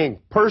 I'm being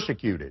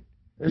persecuted.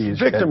 This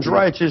victim's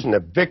rights isn't a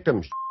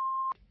victim's.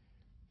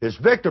 His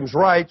victim's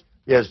rights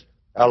is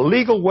a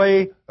legal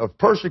way of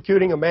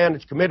persecuting a man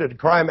that's committed a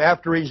crime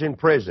after he's in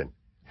prison.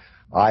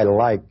 I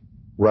like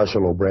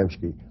Russell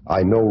Obremski.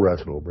 I know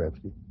Russell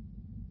Obremski.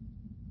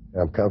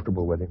 I'm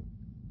comfortable with him.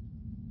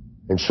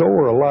 And so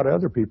are a lot of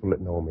other people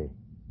that know me.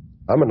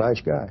 I'm a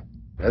nice guy.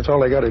 That's all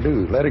they got to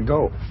do. Let it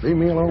go. Leave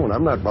me alone.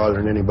 I'm not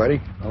bothering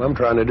anybody. All I'm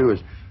trying to do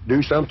is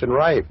do something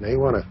right. And they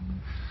want to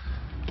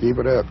keep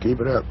it up, keep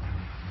it up.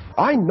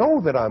 I know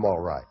that I'm all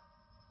right.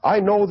 I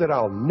know that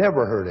I'll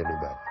never hurt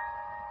anybody.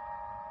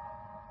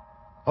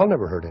 I'll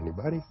never hurt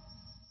anybody.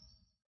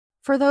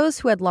 For those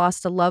who had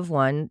lost a loved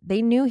one,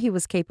 they knew he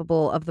was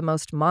capable of the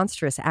most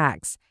monstrous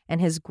acts, and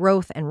his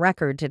growth and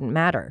record didn't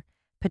matter.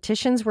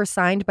 Petitions were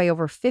signed by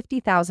over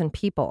 50,000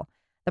 people.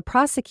 The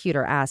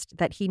prosecutor asked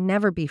that he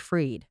never be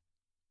freed.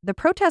 The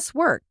protests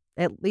worked,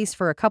 at least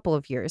for a couple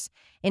of years.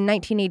 In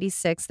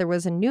 1986, there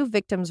was a new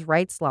victims'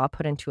 rights law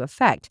put into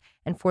effect,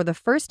 and for the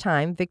first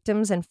time,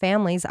 victims and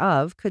families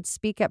of could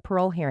speak at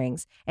parole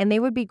hearings, and they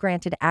would be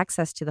granted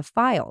access to the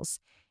files.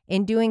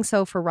 In doing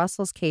so for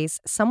Russell's case,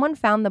 someone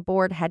found the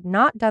board had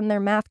not done their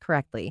math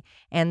correctly,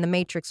 and the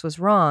matrix was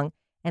wrong,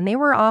 and they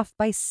were off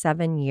by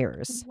 7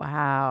 years.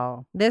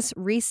 Wow. This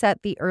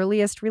reset the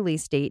earliest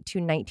release date to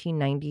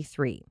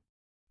 1993.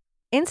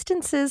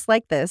 Instances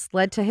like this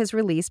led to his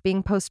release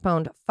being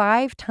postponed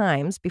 5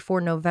 times before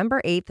November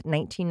 8,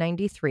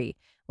 1993,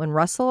 when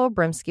Russell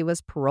Obrymski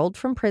was paroled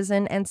from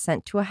prison and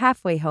sent to a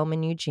halfway home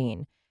in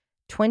Eugene.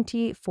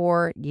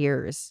 24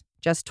 years.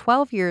 Just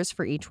 12 years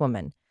for each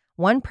woman.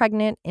 One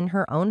pregnant in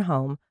her own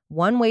home,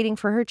 one waiting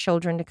for her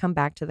children to come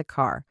back to the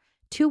car.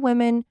 2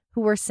 women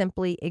who were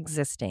simply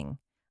existing.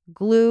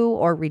 Glue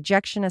or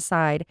rejection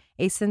aside,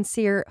 a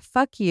sincere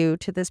fuck you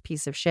to this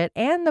piece of shit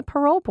and the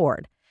parole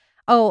board.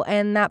 Oh,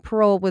 and that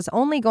parole was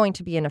only going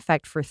to be in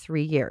effect for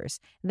 3 years.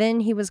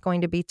 Then he was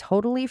going to be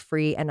totally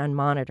free and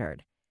unmonitored.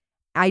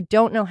 I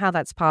don't know how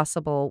that's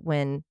possible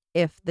when,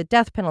 if the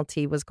death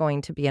penalty was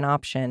going to be an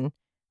option,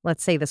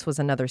 let's say this was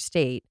another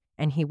state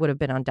and he would have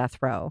been on death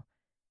row.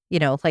 You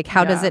know, like,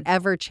 how does it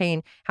ever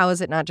change? How is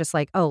it not just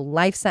like, oh,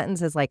 life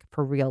sentence is like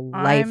for real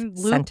life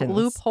sentence?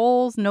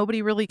 Loopholes,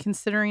 nobody really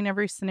considering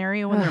every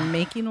scenario when they're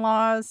making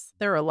laws.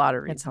 There are a lot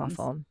of reasons. It's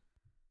awful.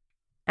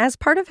 As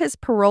part of his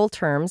parole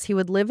terms, he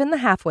would live in the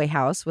halfway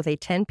house with a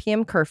 10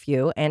 p.m.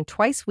 curfew and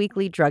twice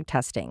weekly drug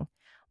testing.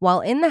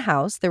 While in the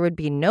house, there would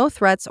be no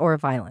threats or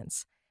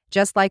violence.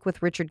 Just like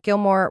with Richard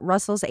Gilmore,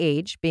 Russell's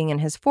age, being in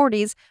his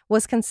 40s,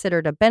 was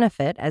considered a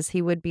benefit as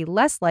he would be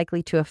less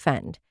likely to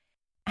offend.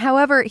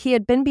 However, he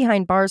had been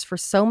behind bars for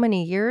so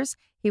many years,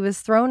 he was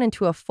thrown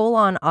into a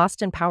full-on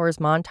Austin Powers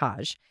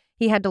montage.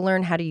 He had to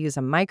learn how to use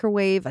a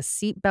microwave, a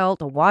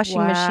seatbelt, a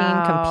washing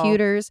machine,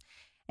 computers.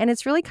 And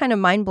it's really kind of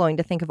mind-blowing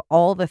to think of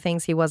all the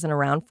things he wasn't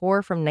around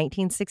for from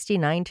 1969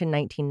 to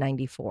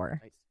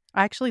 1994.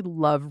 I actually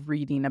love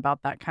reading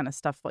about that kind of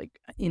stuff, like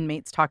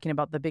inmates talking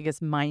about the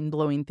biggest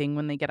mind-blowing thing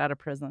when they get out of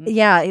prison.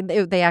 Yeah,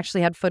 they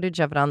actually had footage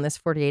of it on this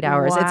 48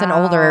 Hours. Wow. It's an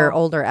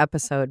older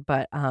episode,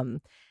 but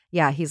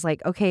yeah, he's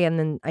like, okay, and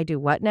then I do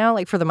what now?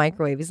 Like for the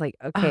microwave, he's like,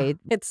 okay,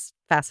 it's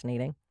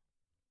fascinating.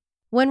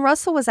 When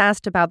Russell was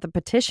asked about the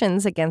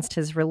petitions against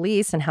his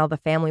release and how the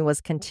family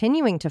was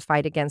continuing to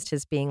fight against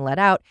his being let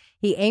out,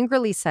 he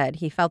angrily said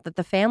he felt that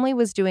the family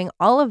was doing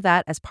all of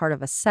that as part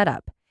of a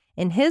setup.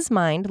 In his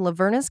mind,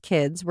 Laverna's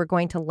kids were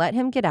going to let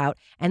him get out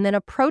and then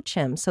approach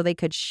him so they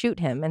could shoot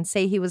him and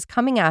say he was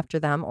coming after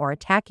them or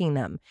attacking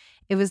them.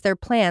 It was their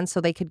plan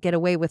so they could get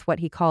away with what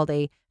he called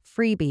a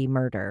freebie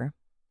murder.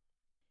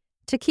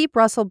 To keep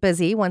Russell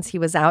busy once he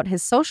was out,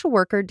 his social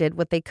worker did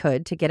what they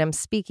could to get him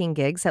speaking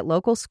gigs at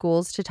local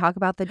schools to talk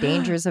about the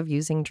dangers of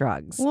using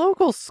drugs.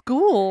 Local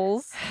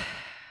schools?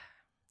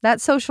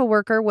 That social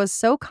worker was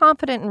so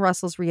confident in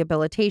Russell's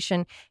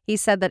rehabilitation, he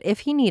said that if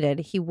he needed,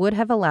 he would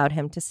have allowed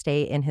him to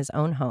stay in his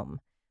own home.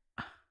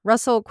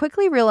 Russell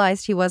quickly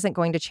realized he wasn't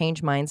going to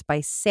change minds by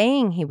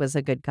saying he was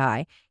a good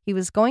guy. He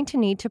was going to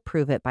need to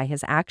prove it by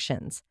his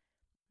actions.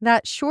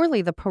 That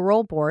surely the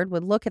parole board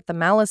would look at the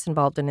malice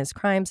involved in his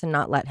crimes and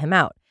not let him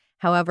out.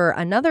 However,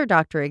 another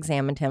doctor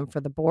examined him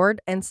for the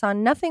board and saw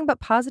nothing but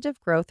positive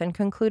growth and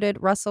concluded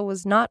Russell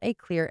was not a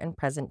clear and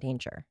present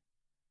danger.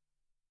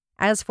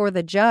 As for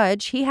the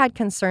judge, he had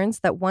concerns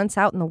that once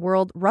out in the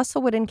world,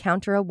 Russell would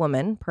encounter a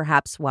woman,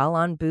 perhaps while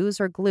on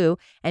booze or glue,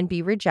 and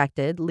be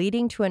rejected,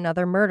 leading to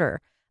another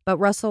murder. But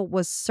Russell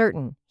was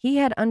certain he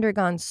had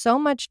undergone so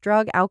much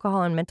drug,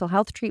 alcohol, and mental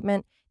health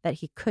treatment that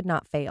he could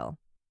not fail.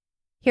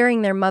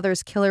 Hearing their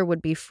mother's killer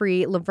would be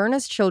free,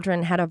 Laverna's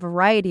children had a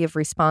variety of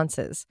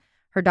responses.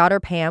 Her daughter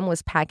Pam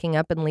was packing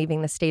up and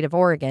leaving the state of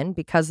Oregon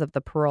because of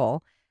the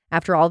parole.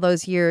 After all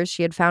those years,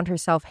 she had found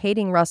herself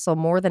hating Russell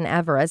more than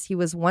ever as he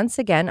was once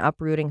again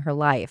uprooting her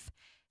life.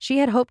 She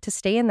had hoped to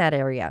stay in that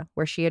area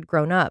where she had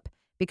grown up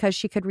because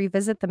she could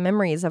revisit the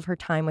memories of her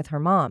time with her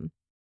mom.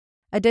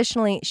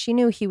 Additionally, she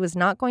knew he was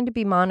not going to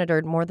be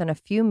monitored more than a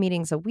few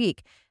meetings a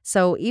week,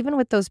 so even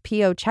with those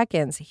PO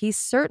check-ins, he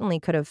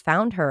certainly could have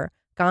found her,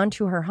 gone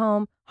to her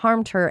home,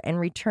 harmed her, and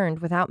returned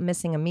without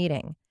missing a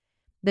meeting.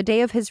 The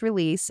day of his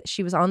release,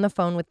 she was on the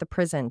phone with the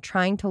prison,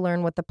 trying to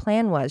learn what the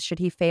plan was should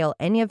he fail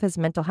any of his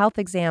mental health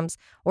exams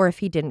or if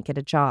he didn't get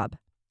a job.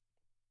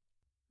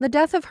 The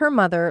death of her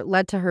mother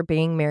led to her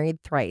being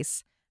married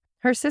thrice.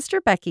 Her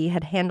sister Becky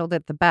had handled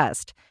it the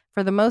best.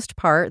 For the most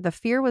part, the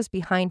fear was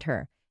behind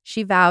her.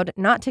 She vowed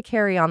not to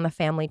carry on the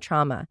family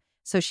trauma,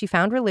 so she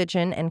found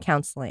religion and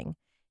counseling.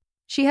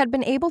 She had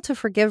been able to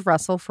forgive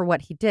Russell for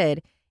what he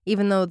did,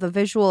 even though the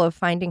visual of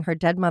finding her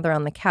dead mother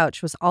on the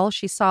couch was all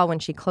she saw when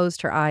she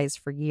closed her eyes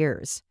for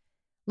years.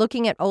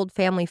 Looking at old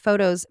family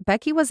photos,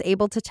 Becky was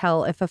able to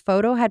tell if a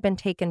photo had been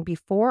taken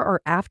before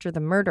or after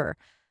the murder.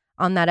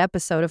 On that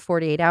episode of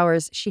 48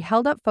 Hours, she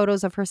held up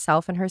photos of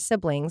herself and her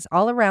siblings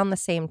all around the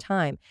same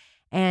time.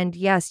 And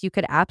yes, you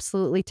could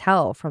absolutely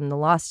tell from the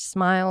lost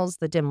smiles,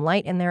 the dim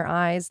light in their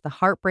eyes, the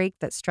heartbreak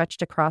that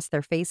stretched across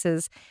their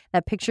faces,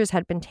 that pictures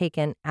had been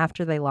taken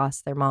after they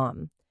lost their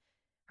mom.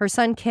 Her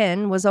son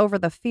Ken was over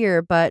the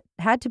fear, but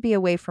had to be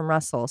away from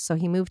Russell, so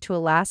he moved to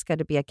Alaska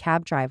to be a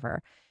cab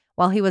driver.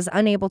 While he was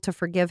unable to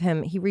forgive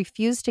him, he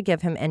refused to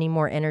give him any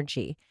more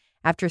energy.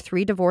 After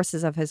 3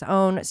 divorces of his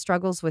own,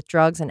 struggles with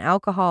drugs and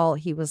alcohol,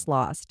 he was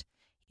lost.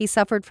 He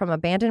suffered from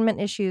abandonment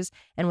issues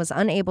and was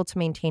unable to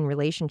maintain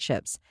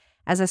relationships.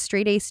 As a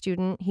straight-A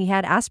student, he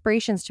had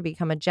aspirations to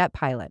become a jet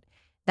pilot.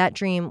 That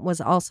dream was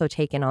also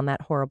taken on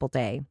that horrible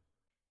day.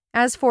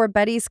 As for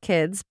Betty's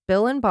kids,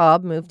 Bill and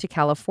Bob moved to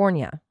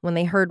California. When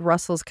they heard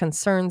Russell's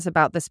concerns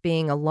about this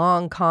being a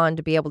long con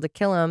to be able to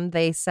kill him,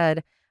 they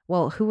said,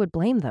 well, who would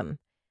blame them?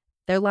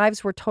 Their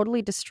lives were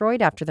totally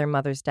destroyed after their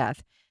mother's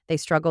death. They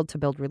struggled to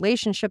build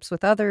relationships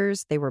with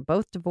others. They were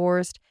both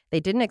divorced.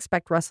 They didn't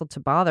expect Russell to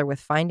bother with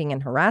finding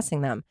and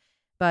harassing them.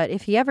 But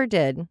if he ever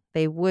did,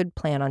 they would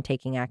plan on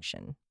taking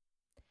action.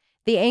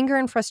 The anger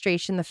and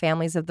frustration the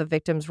families of the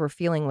victims were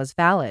feeling was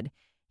valid.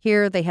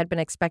 Here, they had been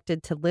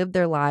expected to live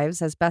their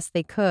lives as best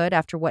they could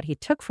after what he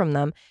took from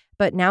them,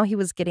 but now he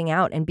was getting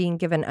out and being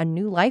given a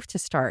new life to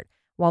start,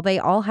 while they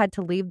all had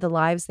to leave the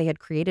lives they had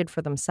created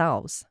for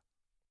themselves.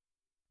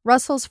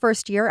 Russell's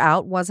first year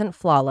out wasn't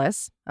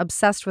flawless.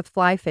 Obsessed with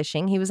fly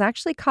fishing, he was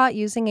actually caught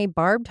using a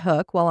barbed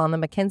hook while on the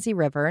Mackenzie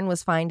River and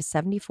was fined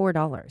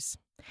 $74.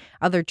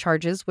 Other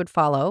charges would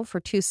follow for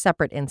 2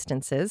 separate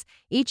instances,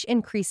 each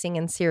increasing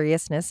in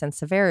seriousness and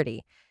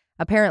severity.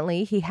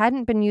 Apparently, he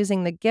hadn't been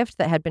using the gift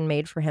that had been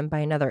made for him by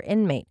another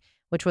inmate,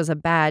 which was a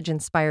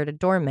badge-inspired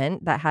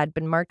adornment that had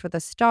been marked with a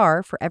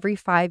star for every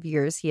 5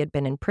 years he had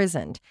been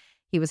imprisoned.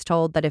 He was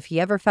told that if he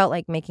ever felt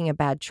like making a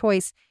bad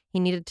choice, he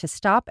needed to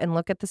stop and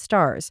look at the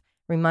stars,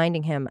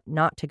 reminding him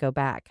not to go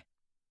back.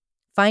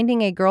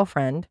 Finding a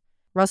girlfriend,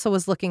 Russell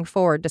was looking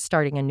forward to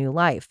starting a new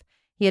life.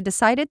 He had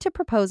decided to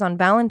propose on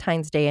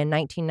Valentine's Day in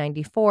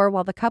 1994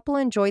 while the couple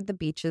enjoyed the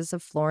beaches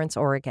of Florence,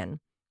 Oregon.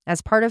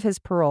 As part of his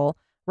parole,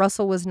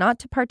 Russell was not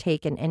to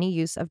partake in any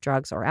use of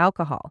drugs or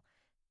alcohol.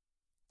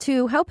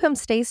 To help him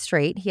stay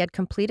straight, he had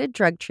completed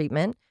drug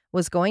treatment,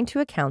 was going to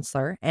a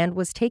counselor, and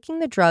was taking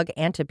the drug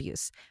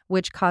Antabuse,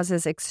 which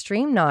causes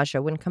extreme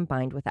nausea when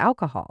combined with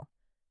alcohol.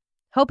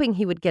 Hoping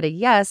he would get a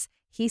yes,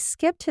 he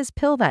skipped his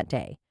pill that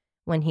day.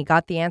 When he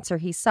got the answer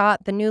he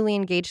sought, the newly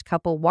engaged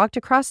couple walked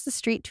across the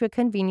street to a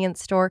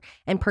convenience store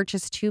and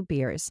purchased 2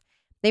 beers.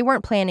 They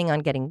weren't planning on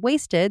getting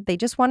wasted, they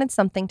just wanted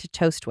something to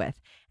toast with.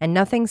 And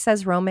nothing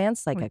says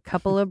romance like a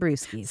couple of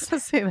brewskis. To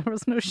say there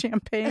was no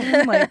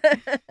champagne.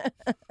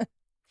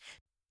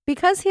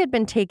 Because he had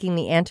been taking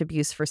the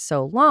Antabuse for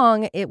so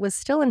long, it was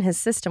still in his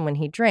system when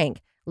he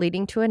drank,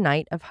 leading to a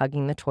night of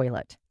hugging the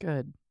toilet.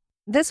 Good.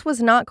 This was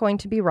not going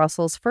to be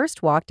Russell's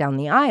first walk down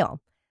the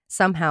aisle.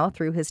 Somehow,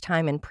 through his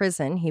time in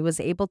prison, he was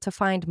able to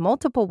find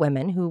multiple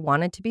women who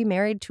wanted to be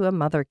married to a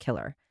mother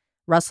killer.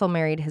 Russell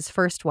married his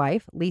first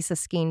wife, Lisa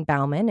Skeen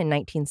Bauman, in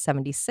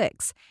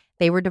 1976.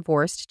 They were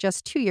divorced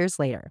just 2 years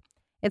later.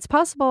 It's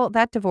possible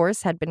that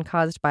divorce had been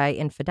caused by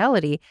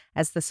infidelity,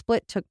 as the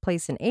split took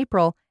place in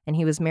April and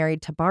he was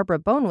married to Barbara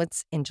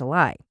Bonewitz in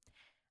July.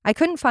 I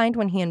couldn't find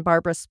when he and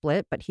Barbara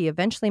split, but he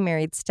eventually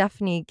married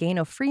Stephanie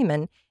Gaino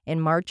Freeman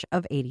in March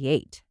of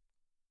 '88.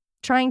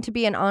 Trying to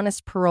be an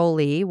honest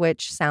parolee,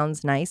 which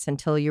sounds nice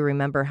until you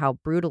remember how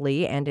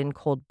brutally and in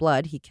cold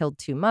blood he killed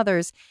 2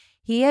 mothers,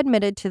 he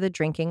admitted to the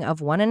drinking of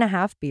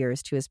 1.5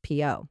 beers to his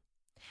PO.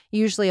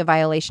 Usually a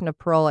violation of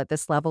parole at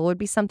this level would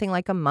be something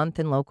like a month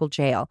in local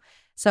jail.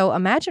 So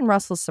imagine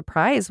Russell's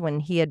surprise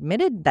when he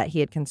admitted that he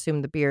had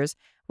consumed the beers,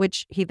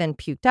 which he then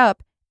puked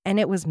up, and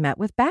it was met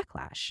with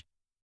backlash.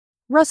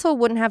 Russell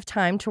wouldn't have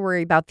time to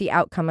worry about the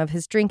outcome of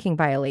his drinking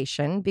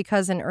violation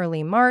because in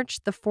early March,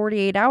 the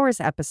 48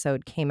 Hours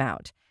episode came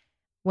out.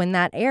 When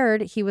that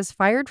aired, he was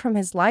fired from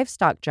his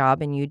livestock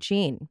job in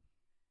Eugene.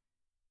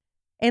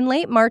 In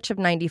late March of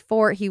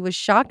 '94, he was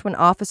shocked when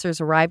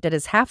officers arrived at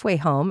his halfway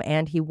home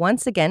and he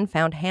once again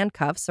found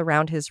handcuffs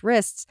around his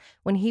wrists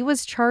when he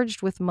was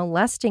charged with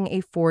molesting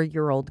a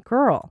 4-year-old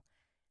girl.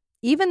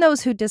 Even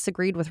those who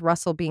disagreed with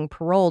Russell being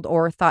paroled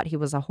or thought he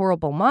was a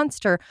horrible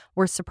monster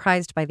were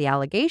surprised by the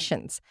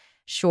allegations.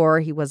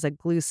 Sure, he was a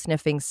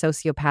glue-sniffing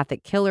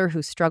sociopathic killer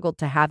who struggled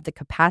to have the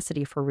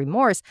capacity for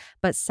remorse,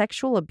 but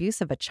sexual abuse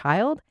of a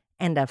child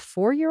and a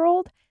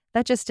 4-year-old?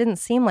 That just didn't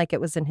seem like it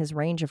was in his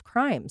range of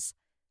crimes.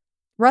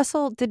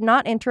 Russell did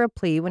not enter a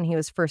plea when he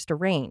was first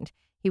arraigned.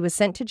 He was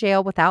sent to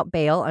jail without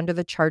bail under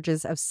the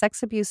charges of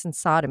sex abuse and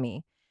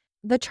sodomy.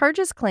 The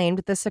charges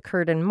claimed this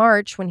occurred in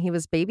March when he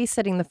was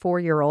babysitting the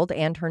 4-year-old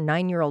and her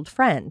 9-year-old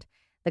friend.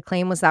 The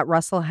claim was that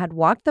Russell had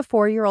walked the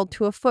 4-year-old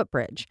to a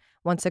footbridge.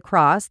 Once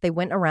across, they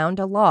went around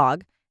a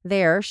log.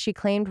 There, she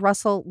claimed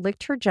Russell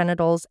licked her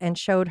genitals and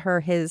showed her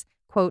his,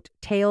 quote,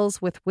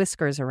 tails with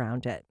whiskers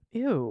around it.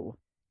 Ew.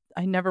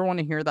 I never want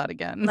to hear that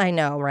again. I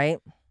know, right?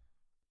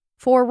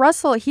 For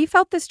Russell, he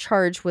felt this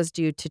charge was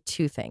due to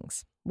two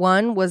things.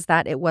 One was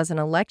that it was an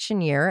election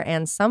year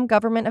and some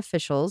government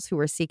officials who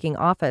were seeking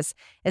office,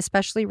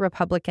 especially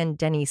Republican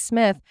Denny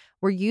Smith,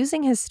 were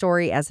using his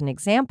story as an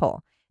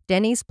example.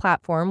 Denny's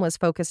platform was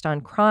focused on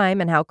crime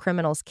and how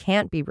criminals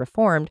can't be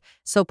reformed,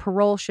 so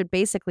parole should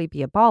basically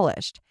be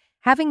abolished.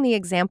 Having the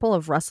example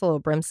of Russell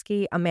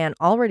Obremski, a man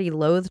already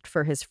loathed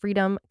for his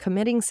freedom,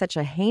 committing such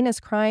a heinous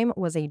crime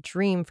was a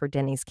dream for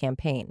Denny's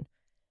campaign.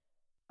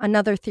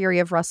 Another theory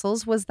of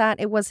Russell's was that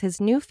it was his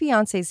new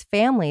fiance's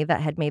family that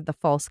had made the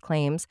false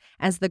claims,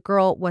 as the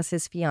girl was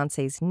his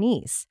fiance's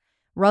niece.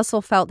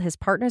 Russell felt his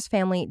partner's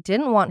family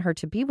didn't want her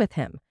to be with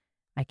him.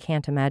 I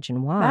can't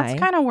imagine why. That's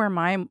kind of where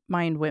my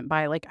mind went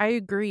by. Like, I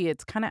agree.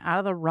 It's kind of out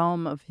of the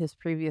realm of his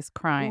previous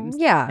crimes.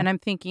 Yeah. And I'm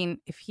thinking,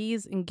 if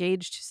he's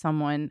engaged to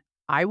someone,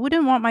 I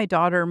wouldn't want my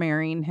daughter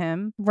marrying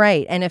him.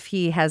 Right. And if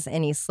he has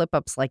any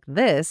slip-ups like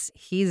this,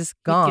 he's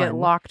gone. He'd get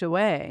locked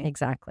away.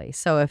 Exactly.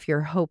 So if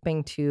you're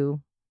hoping to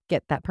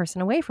get that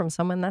person away from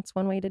someone, that's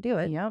one way to do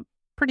it. Yep.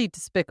 Pretty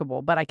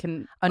despicable, but I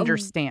can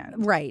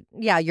understand. Right.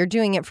 Yeah, you're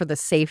doing it for the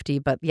safety,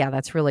 but yeah,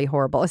 that's really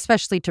horrible,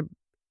 especially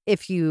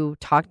if you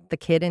talked the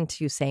kid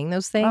into saying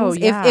those things. Oh,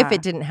 yeah. If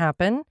it didn't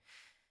happen,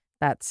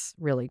 that's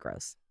really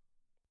gross.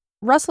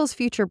 Russell's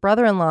future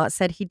brother-in-law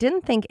said he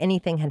didn't think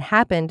anything had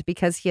happened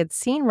because he had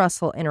seen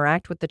Russell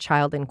interact with the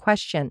child in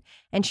question,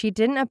 and she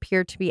didn't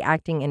appear to be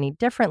acting any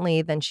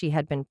differently than she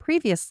had been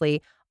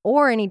previously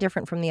or any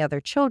different from the other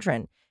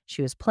children.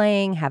 She was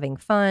playing, having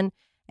fun,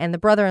 and the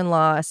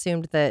brother-in-law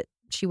assumed that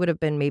she would have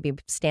been maybe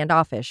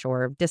standoffish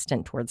or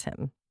distant towards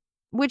him,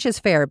 which is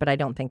fair, but I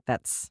don't think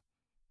that's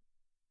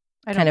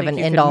kind of an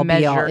end-all, be-all.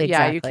 Exactly.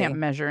 Yeah, you can't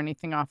measure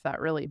anything off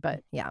that, really,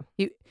 but yeah,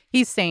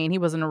 he's saying he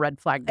wasn't a red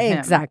flag to him.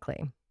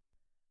 Exactly.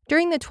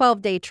 During the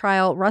 12-day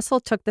trial, Russell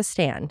took the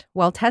stand.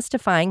 While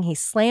testifying, he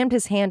slammed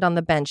his hand on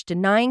the bench,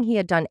 denying he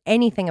had done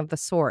anything of the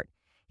sort.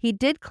 He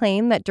did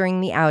claim that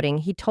during the outing,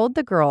 he told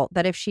the girl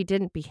that if she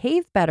didn't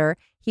behave better,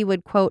 he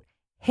would, quote,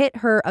 hit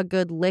her a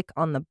good lick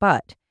on the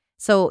butt.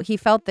 So he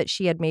felt that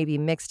she had maybe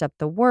mixed up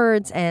the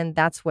words, and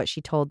that's what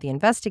she told the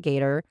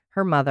investigator,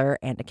 her mother,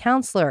 and a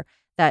counselor,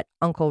 that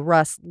Uncle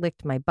Russ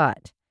licked my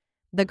butt.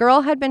 The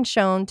girl had been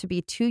shown to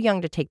be too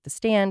young to take the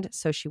stand,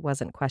 so she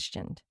wasn't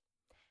questioned.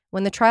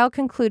 When the trial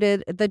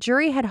concluded, the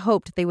jury had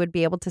hoped they would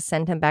be able to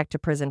send him back to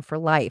prison for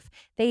life.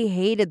 They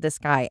hated this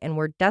guy and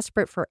were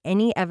desperate for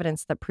any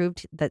evidence that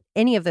proved that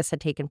any of this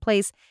had taken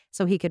place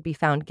so he could be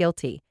found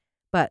guilty.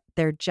 But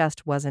there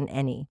just wasn't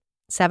any.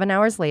 7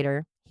 hours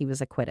later, he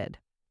was acquitted.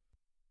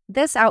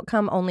 This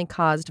outcome only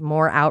caused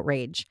more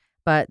outrage,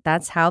 but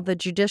that's how the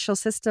judicial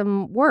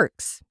system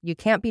works. You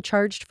can't be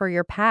charged for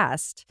your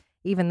past,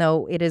 even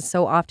though it is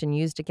so often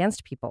used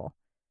against people.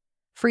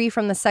 Free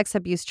from the sex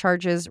abuse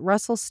charges,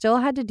 Russell still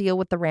had to deal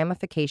with the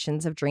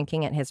ramifications of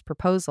drinking at his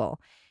proposal.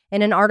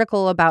 In an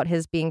article about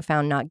his being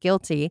found not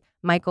guilty,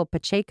 Michael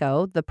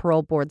Pacheco, the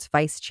parole board's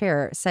vice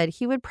chair, said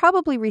he would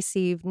probably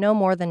receive no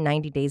more than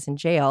 90 days in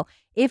jail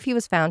if he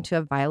was found to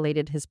have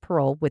violated his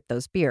parole with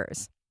those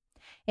beers.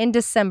 In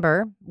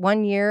December,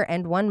 1 year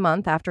and 1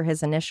 month after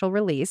his initial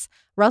release,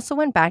 Russell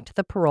went back to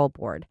the parole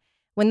board.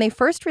 When they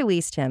first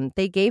released him,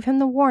 they gave him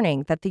the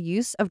warning that the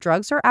use of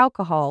drugs or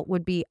alcohol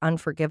would be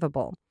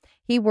unforgivable.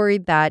 He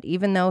worried that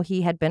even though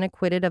he had been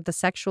acquitted of the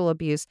sexual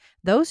abuse,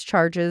 those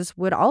charges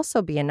would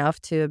also be enough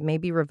to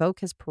maybe revoke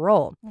his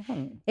parole.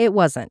 Mm-hmm. It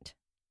wasn't.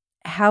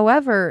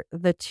 However,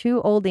 the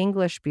 2 Old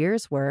English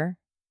beers were.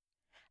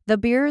 The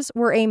beers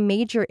were a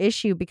major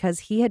issue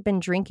because he had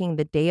been drinking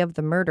the day of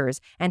the murders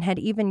and had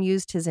even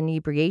used his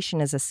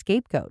inebriation as a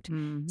scapegoat.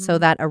 Mm-hmm. So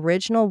that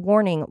original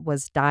warning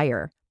was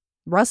dire.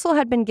 Russell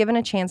had been given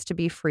a chance to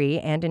be free,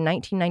 and in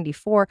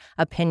 1994,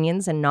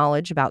 opinions and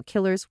knowledge about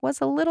killers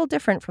was a little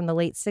different from the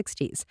late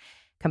 60s.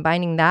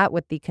 Combining that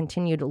with the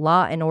continued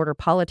law and order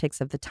politics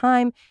of the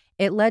time,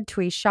 it led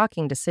to a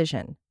shocking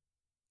decision.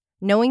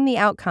 Knowing the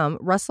outcome,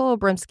 Russell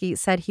Obremski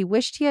said he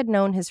wished he had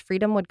known his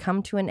freedom would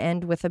come to an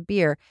end with a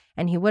beer,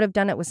 and he would have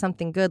done it with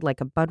something good like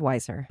a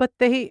Budweiser. But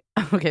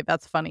okay,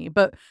 that's funny,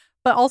 but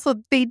also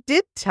they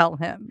did tell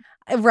him.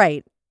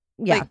 Right.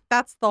 Yeah. Like,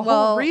 that's the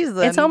whole reason.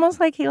 It's almost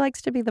like he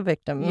likes to be the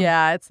victim.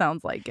 Yeah, it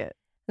sounds like it.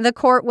 The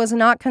court was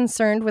not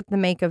concerned with the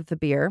make of the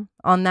beer.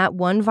 On that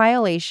one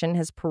violation,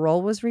 his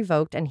parole was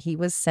revoked and he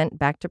was sent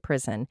back to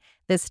prison.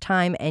 This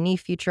time, any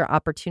future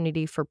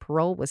opportunity for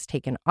parole was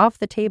taken off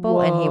the table.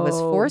 Whoa. And he was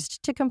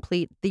forced to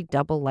complete the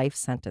double life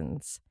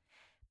sentence.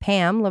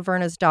 Pam,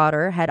 Laverna's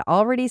daughter, had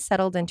already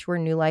settled into her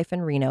new life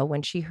in Reno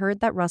when she heard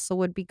that Russell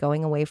would be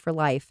going away for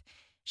life.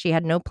 She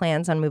had no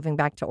plans on moving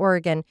back to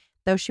Oregon,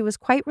 though she was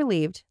quite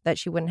relieved that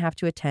she wouldn't have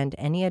to attend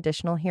any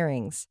additional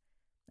hearings.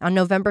 On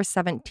November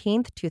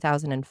 17,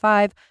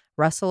 2005,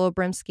 Russell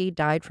Obremski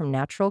died from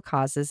natural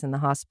causes in the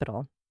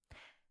hospital.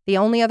 The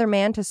only other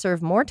man to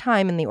serve more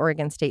time in the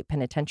Oregon State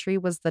Penitentiary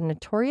was the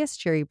notorious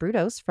Jerry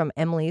Brudos from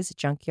Emily's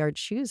Junkyard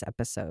Shoes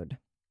episode.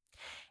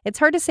 It's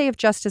hard to say if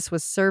justice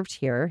was served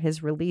here.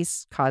 His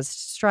release caused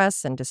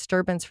stress and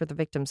disturbance for the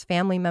victim's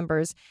family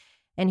members,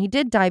 and he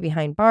did die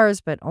behind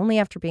bars, but only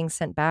after being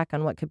sent back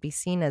on what could be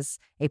seen as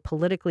a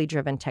politically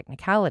driven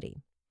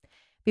technicality.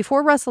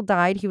 Before Russell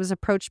died, he was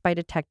approached by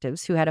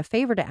detectives who had a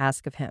favor to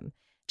ask of him.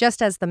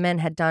 Just as the men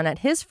had done at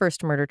his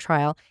first murder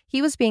trial,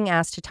 he was being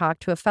asked to talk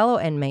to a fellow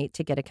inmate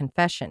to get a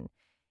confession.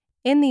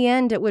 In the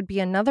end, it would be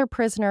another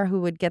prisoner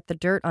who would get the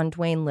dirt on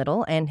Duane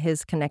Little and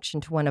his connection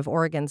to one of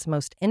Oregon's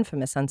most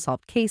infamous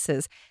unsolved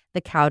cases,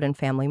 the Cowden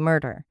family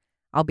murder.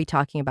 I'll be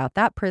talking about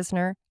that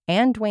prisoner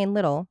and Duane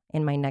Little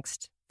in my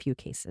next few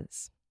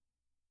cases.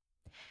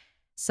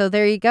 So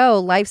there you go,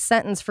 life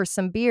sentence for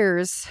some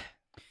beers.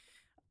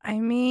 I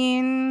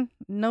mean,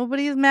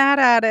 nobody's mad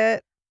at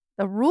it.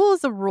 A rule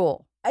is a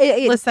rule.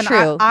 Listen,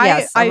 true.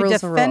 I rule's a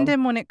defend rule.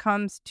 him when it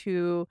comes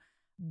to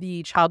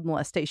the child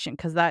molestation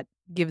because that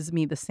gives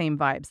me the same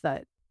vibes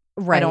that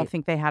Right. I don't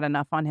think they had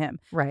enough on him.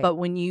 Right. But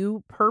when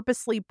you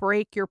purposely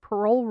break your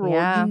parole rule,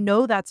 Yeah. you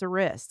know that's a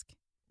risk.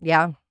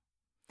 Yeah.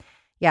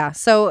 Yeah.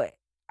 So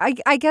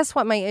I guess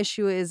what my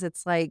issue is,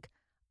 it's like,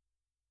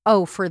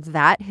 oh, for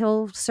that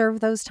he'll serve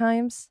those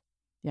times?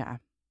 Yeah.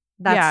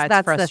 That's Yeah, it's the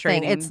thing.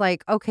 frustrating. It's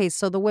like, okay,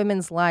 so the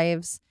women's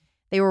lives,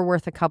 they were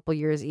worth a couple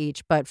years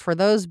each, but for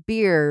those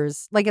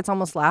beers, like it's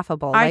almost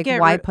laughable. I Like,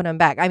 get why ri- put him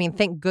back? I mean,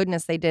 thank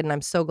goodness they did, and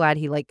I'm so glad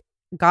he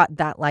got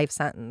that life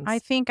sentence. I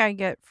think I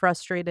get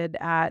frustrated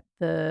at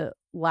the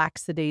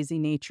lackadaisy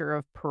nature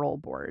of parole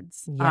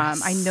boards.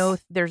 I know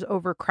Yes. there's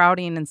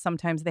overcrowding and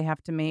sometimes they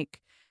have to make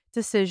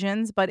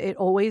decisions, but it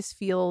always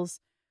feels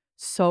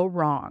so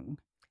wrong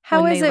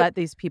How when is they it? let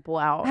these people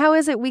out. How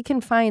is it we can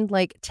find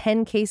like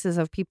 10 cases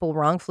of people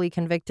wrongfully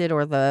convicted,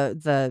 or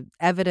the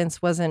evidence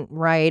wasn't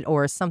right,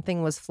 or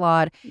something was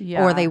flawed,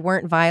 yeah. or they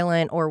weren't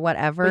violent, or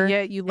whatever, But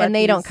yet you let and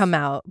they don't these- come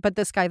out? But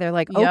this guy, they're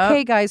like, Yep.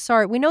 okay, guys,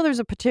 sorry, we know there's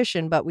a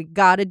petition, but we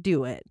got to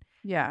do it.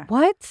 Yeah.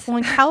 What? Well,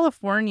 in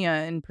California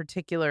in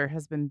particular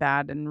has been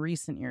bad in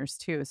recent years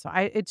too. So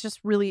I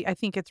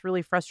think it's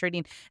really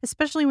frustrating,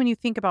 especially when you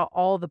think about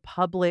all the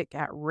public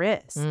at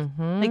risk. Like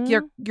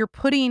Mhm. you're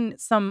putting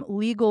some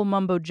legal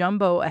mumbo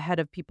jumbo ahead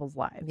of people's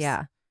lives.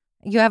 Yeah.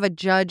 You have a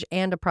judge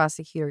and a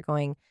prosecutor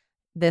going,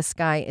 this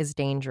guy is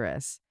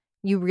dangerous.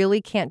 You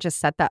really can't just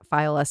set that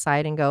file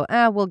aside and go,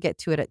 we'll get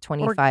to it at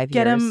 25 or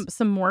get years. him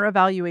some more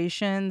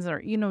evaluations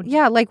or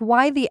Yeah, like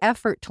why the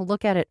effort to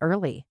look at it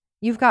early?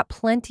 You've got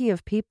plenty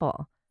of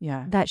people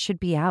yeah. that should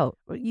be out.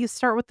 You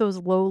start with those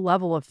low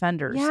level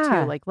offenders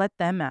Yeah. too. Like let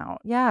them out.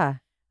 Yeah.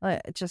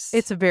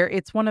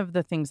 It's one of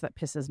the things that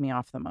pisses me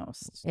off the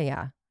most.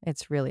 Yeah,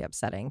 it's really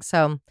upsetting.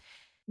 So,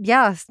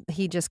 yeah,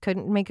 he just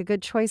couldn't make a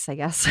good choice, I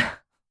guess.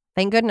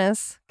 Thank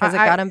goodness, because it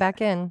got him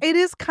back in. It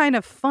is kind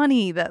of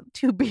funny that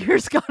 2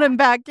 beers got him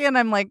back in.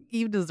 I'm like,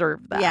 you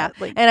deserve that. Yeah,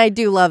 Like, and I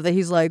do love that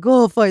he's like,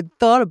 oh, if I'd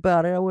thought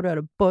about it, I would have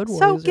had a Budweiser.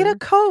 so get a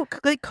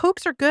Coke. Like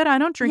Cokes are good. I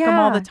don't drink them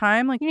all the Yeah.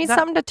 time. Like You need that-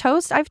 something to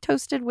toast? I've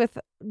toasted with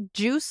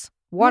juice,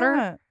 water,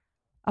 Yeah.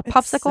 a It's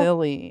popsicle.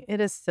 silly. It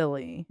is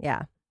silly.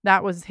 Yeah,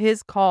 That was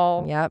his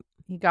call. yep,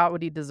 He got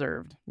what he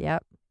deserved.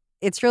 yep.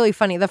 It's really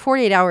funny. The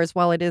 48 Hours,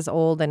 while it is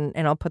old, and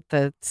I'll put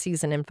the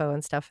season info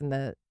and stuff in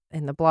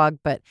the blog,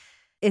 but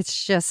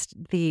it's just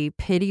the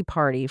pity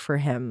party for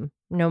him.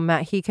 No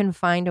matter, he can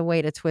find a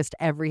way to twist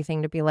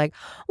everything to be like,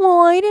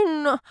 well, I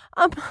didn't,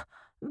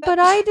 but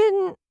I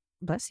didn't,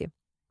 bless you,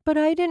 but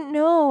I didn't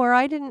know, or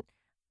I didn't,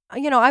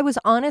 I was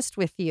honest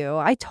with you.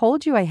 I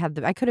told you I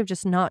could have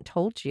just not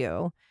told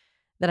you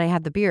that I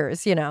had the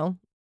beers,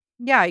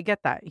 Yeah, I get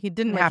that. He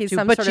didn't Like have he's to,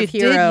 some but sort you of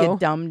did, hero. you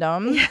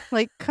dum-dum. Yeah.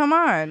 Like, come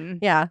on.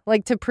 Yeah,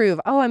 like to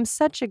prove, oh, I'm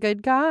such a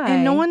good guy.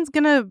 And no one's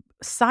going to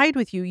side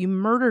with you. You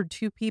murdered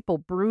 2 people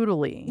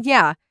brutally.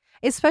 Yeah,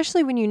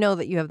 especially when you know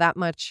that you have that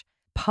much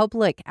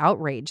public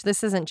outrage.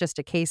 This isn't just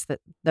a case that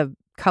the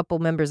couple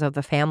members of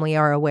the family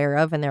are aware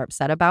of and they're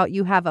upset about.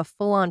 You have a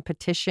full-on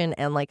petition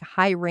and like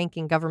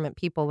high-ranking government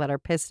people that are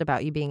pissed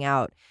about you being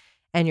out.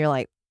 And you're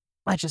like,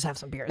 let's just have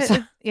some beers.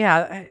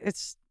 Yeah,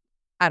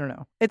 I don't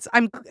know. It's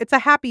a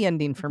happy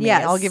ending for me.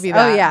 Yes. I'll give you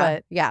that. Oh, yeah.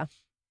 But,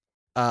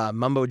 Yeah.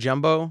 Mumbo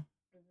jumbo.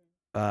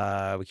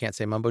 We can't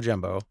say mumbo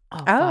jumbo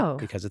Oh.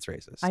 because it's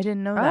racist. I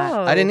didn't know that.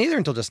 I didn't either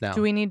until just now.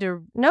 Do we need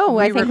to? No,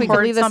 I think we could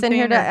re-record leave this in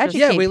here to something or just- educate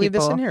Yeah, we leave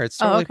this in people. here.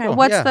 It's Oh, totally okay. cool.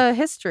 What's Yeah. the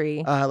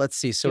history? Let's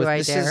see. So Do I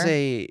this is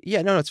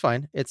dare? no, it's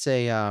fine. It's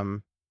a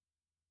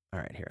all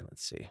right, here,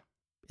 let's see.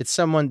 It's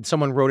someone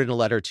wrote in a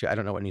letter to, I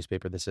don't know what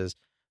newspaper this is,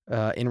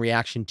 in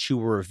reaction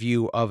to a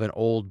review of an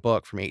old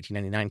book from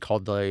 1899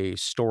 called The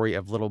Story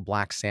of Little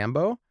Black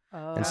Sambo.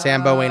 And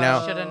Sambo, we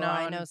know. Shoulda known.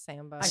 I know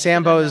Sambo. I shoulda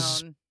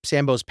Sambo's known.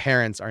 Sambo's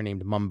parents are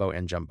named Mumbo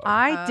and Jumbo.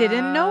 I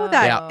didn't know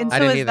that. Yeah, and I so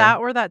didn't is either. that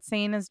where that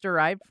saying is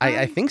derived from?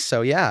 I think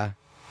so, yeah.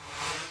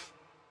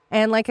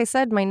 And like I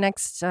said, my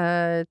next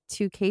 2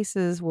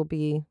 cases will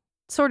be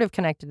sort of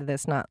connected to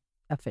this, not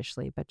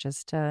officially, but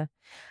just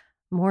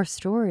more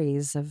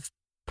stories of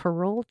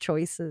parole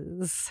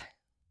choices.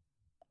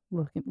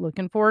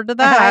 Looking forward to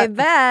I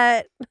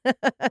that.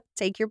 bet.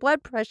 Take your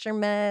blood pressure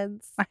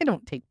meds. I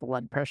don't take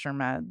blood pressure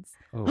meds.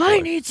 Oh, I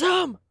boy. need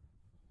some.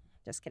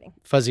 Just kidding.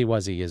 Fuzzy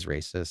Wuzzy is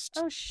racist.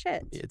 Oh,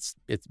 shit.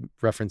 It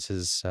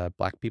references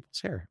black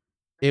people's hair.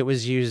 It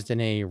was used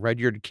in a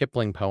Rudyard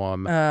Kipling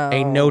poem,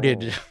 a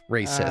noted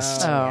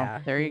racist.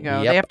 Yeah. There you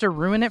go. Yep. They have to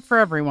ruin it for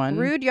everyone.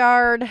 Rude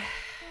yard.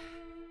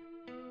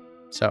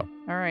 So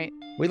All right.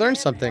 we learned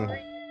something.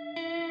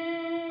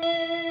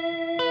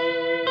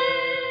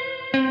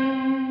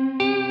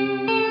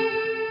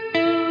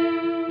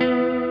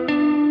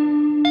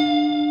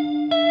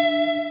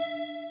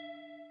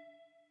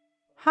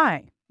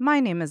 Hi, my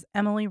name is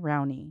Emily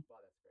Rowney,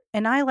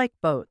 and I like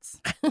boats.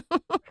 Good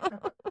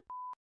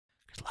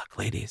luck,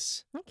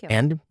 ladies. Thank you.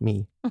 And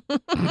me.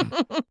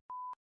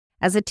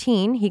 As a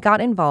teen, he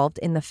got involved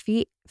in the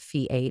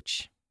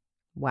FH.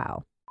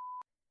 Wow.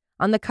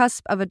 On the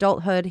cusp of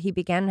adulthood, he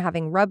began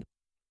having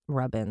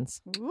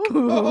rub-ins.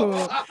 Ooh,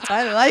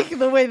 I like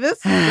the way this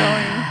is going.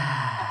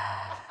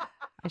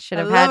 I should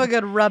I have love had. a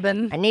good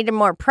rubbin'. I needed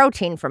more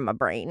protein from my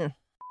brain.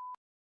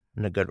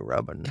 And a good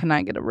rubbin'. Can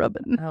I get a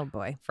rubbin'? Oh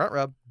boy. Front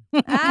rub.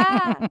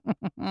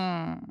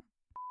 Ah.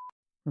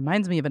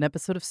 Reminds me of an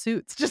episode of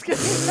Suits. Just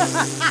kidding.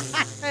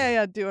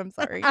 I do. I'm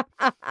sorry. Sometimes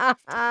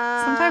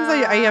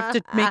I have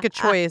to make a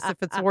choice if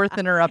it's worth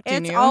interrupting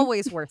It's you.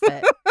 always worth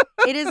it.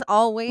 It is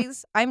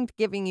always. I'm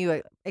giving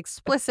you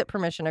explicit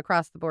permission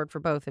across the board for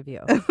both of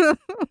you.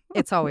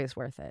 It's always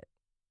worth it.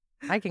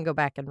 I can go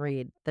back and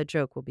read. The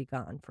joke will be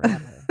gone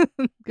forever.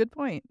 Good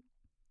point.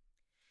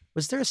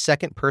 Was there a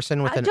second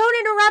person with an Don't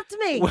interrupt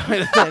me.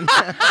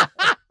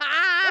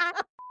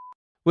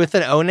 with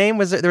an O name?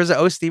 There was an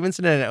O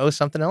Stevenson and an O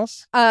something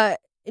else? So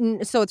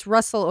it's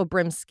Russell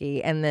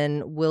Obrimsky and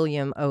then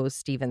William O.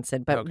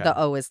 Stevenson, but Okay. the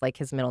O is like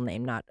his middle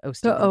name, not O. The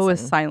Stevenson. O is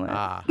silent.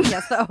 Ah.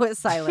 Yes, the O is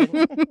silent.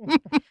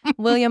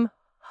 William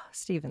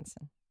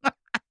Stevenson.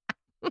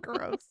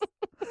 Gross.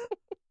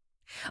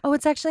 Oh,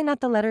 it's actually not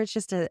the letter. It's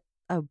just a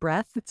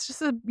breath. It's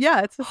just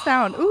it's a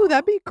sound. Ooh,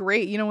 that'd be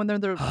great. You know, when they're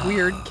the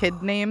weird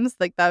kid names,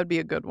 like that would be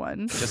a good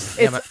one. Just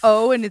It's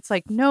O, and it's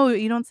like, no,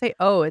 you don't say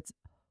O. It's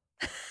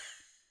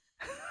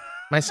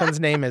my son's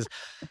name is.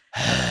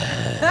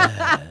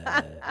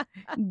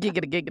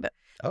 giggita.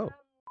 Oh.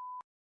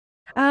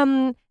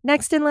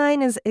 Next in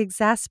line is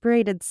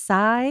exasperated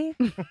sigh.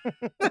 Oh,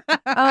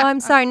 I'm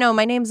sorry. No,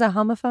 my name's a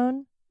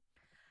homophone.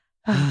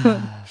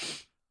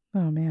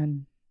 Oh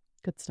man,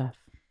 good stuff.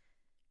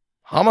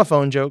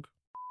 Homophone joke.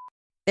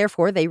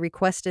 Therefore, they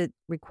requested.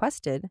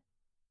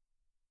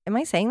 Am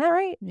I saying that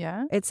right?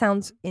 Yeah, It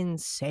sounds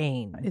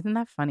insane. isn't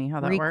that funny how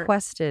that works?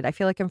 Requested. I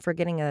feel like I'm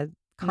forgetting a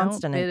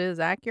consonant. Nope, it is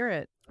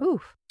accurate.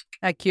 Oof.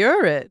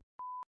 Accurate.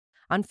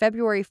 On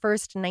February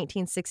 1st,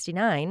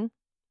 1969.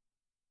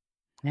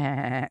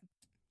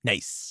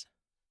 Nice.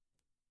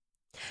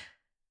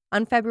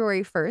 On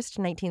February 1st,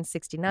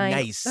 1969.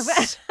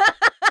 Nice.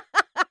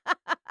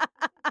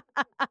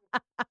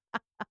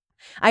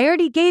 I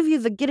already gave you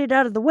the get it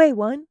out of the way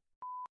one.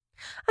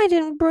 I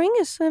didn't bring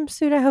a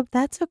swimsuit. I hope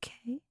that's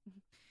okay.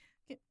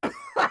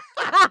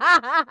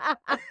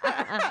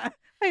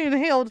 I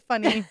inhaled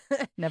funny.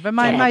 Never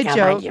mind my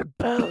joke.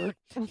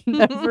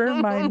 Never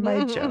mind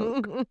my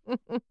joke.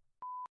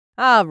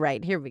 All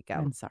right, here we go.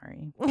 I'm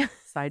sorry.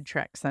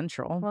 Sidetrack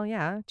Central. Well,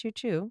 yeah,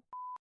 choo-choo.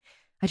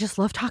 I just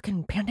love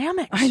talking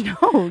pandemics. I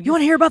know. You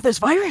want to hear about this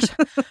virus?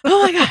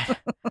 Oh, my God.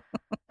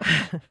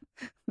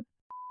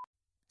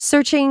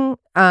 Searching,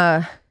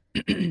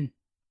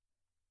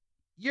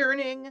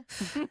 Yearning.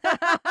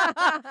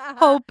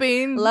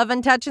 hoping.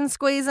 loving, touching,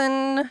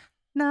 squeezing.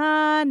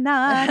 Na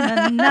na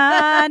na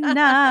na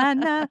na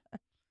na.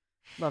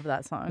 Love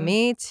that song.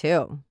 Me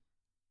too.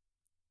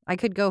 I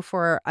could go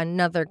for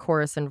another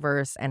chorus and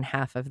verse and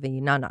half of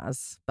the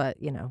nanas,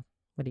 but you know,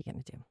 what are you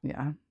going to do?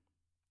 Yeah.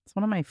 It's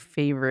one of my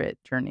favorite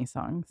Journey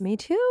songs. Me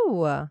too.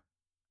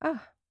 Oh,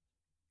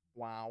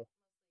 Wow.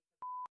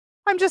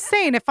 I'm just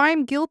saying, if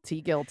I'm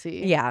guilty,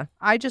 yeah.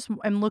 I just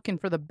am looking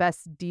for the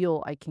best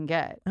deal I can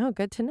get. Oh,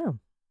 good to know.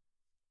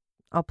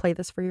 I'll play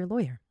this for your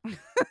lawyer.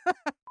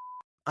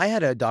 I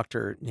had a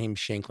doctor named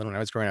Shanklin when I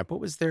was growing up.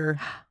 What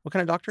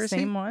kind of doctor is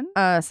Same one?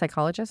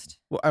 Psychologist?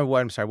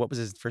 I'm sorry. What was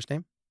his first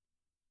name?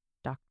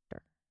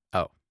 Doctor.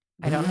 Oh.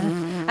 I don't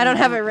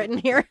have it written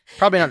here.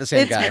 Probably not the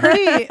same It's guy.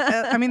 pretty.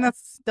 I mean,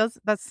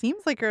 that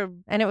seems like a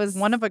And it was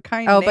one of a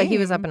kind. Oh, but he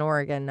was up name. in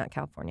Oregon, not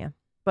California.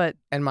 But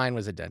And mine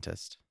was a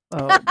dentist.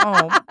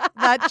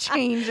 that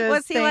changes.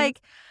 Was he things.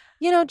 like,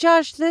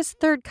 Josh, this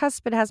third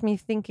cuspid has me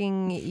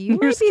thinking you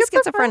You're might be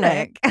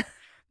schizophrenic.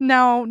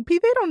 Now,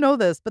 Pete, they don't know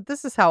this, but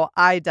this is how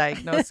I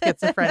diagnose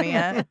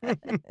schizophrenia.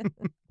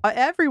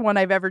 Everyone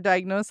I've ever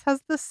diagnosed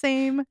has the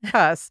same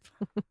cusp.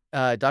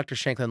 Dr.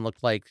 Shanklin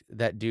looked like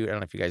that dude. I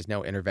don't know if you guys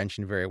know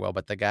Intervention very well,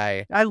 but the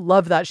guy, I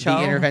love that show.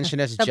 the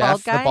interventionist, The Jeff,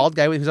 bald guy? the bald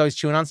guy who's always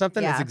chewing on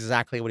something, Yeah. is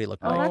exactly what he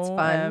looked Oh, like. that's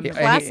fun. OMG.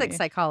 Classic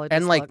psychologist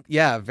And like, look,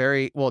 yeah,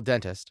 very well,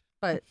 dentist.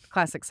 but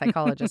classic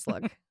psychologist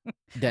look.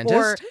 Dentist?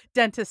 Or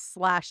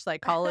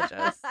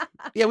dentist/psychologist.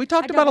 Yeah, we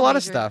talked I about a double lot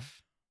of majored.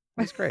 stuff.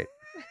 It was great.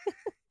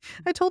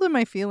 I told him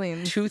my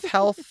feelings Tooth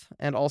health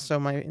and also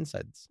my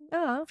insides.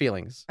 Oh.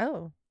 Feelings.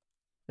 Oh.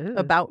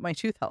 about my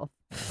tooth health.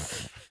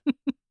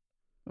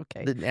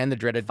 Okay. And the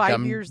dreaded 5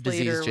 gum years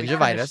disease, later, we finished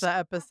gingivitis. the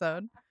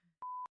episode.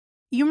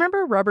 You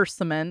remember rubber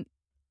cement?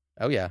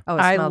 Oh, yeah. Oh,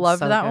 it I smelled loved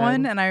so that good.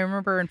 one. And I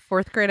remember in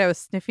 4th grade, I was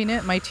sniffing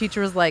it. My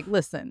teacher was like,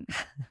 listen,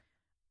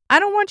 I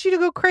don't want you to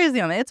go crazy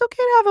on it. It's okay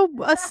to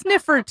have a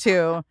sniff or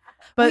two,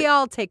 but we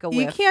all take a whiff.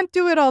 you can't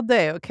do it all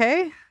day,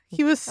 okay?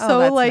 He was Oh, so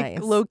that's like nice.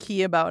 low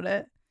key about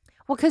it.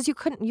 Well, because you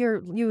couldn't.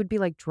 You would be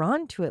like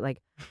drawn to it.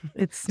 Like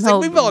It It's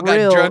smelled like we've all got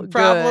real drug good.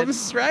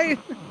 problems, right?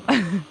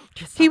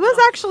 He was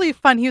actually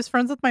fun. He was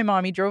friends with my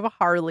mom. He drove a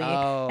Harley,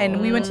 Oh.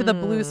 and we went to the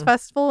blues Mm.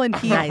 festival. And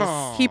he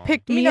Nice. he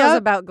picked he me knows up.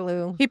 about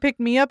glue. He picked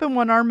me up in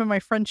one arm and my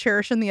friend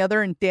Cherish in the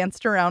other, and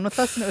danced around with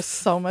us. And it was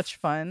so much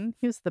fun.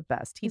 He was the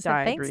best. He He said,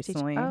 died "Thanks, teacher."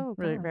 recently. Oh,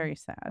 Really, God. very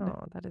sad.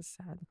 Oh, that is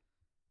sad.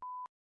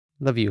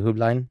 Love you,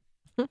 Hubline.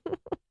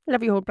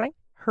 Love you, Hobline.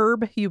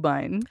 Herb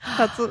Hubline.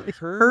 That's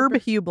Herb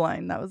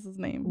Hubline. That was his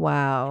name.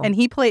 Wow. And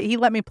he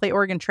let me play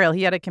Oregon Trail.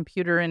 He had a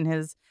computer in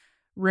his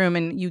room,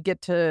 and you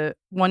get to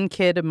one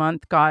kid a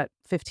month got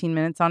 15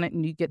 minutes on it,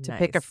 and you get to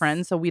pick a Nice.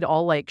 friend. So we'd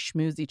all like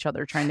schmooze each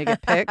other trying to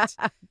get picked.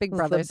 Big It was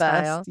brother the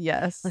style. best.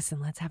 Yes. Listen,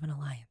 let's have an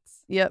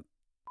alliance. Yep.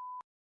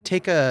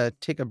 Take a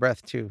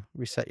breath too.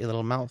 Reset your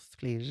little mouth,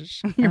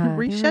 please.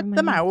 Reset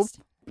the mouth.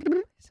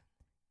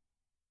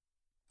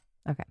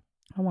 Okay.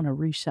 I want to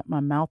reset my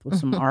mouth with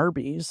some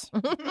Arby's.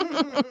 Can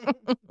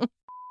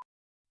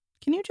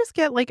you just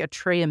get like a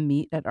tray of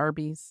meat at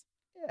Arby's?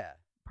 Yeah.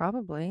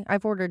 Probably.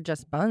 I've ordered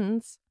just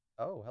buns.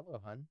 Oh, hello,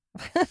 hun.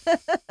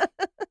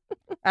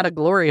 At a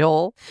glory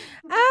hole.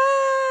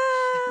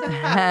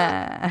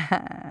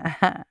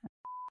 Ah.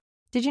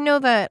 Did you know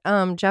that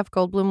Jeff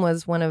Goldblum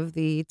was one of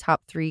the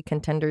top 3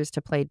 contenders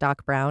to play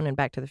Doc Brown in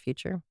Back to the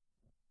Future?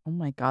 Oh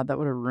my God, that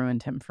would have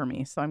ruined him for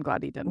me. So I'm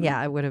glad he didn't.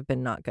 Yeah, it would have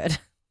been not good.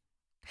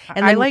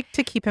 And I like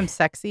to keep him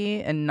sexy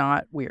and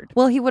not weird.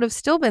 Well, he would have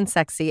still been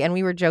sexy, and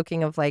we were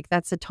joking of like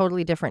that's a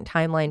totally different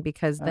timeline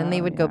because then they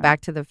Oh, would go yeah.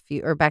 Back to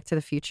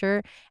the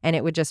Future, and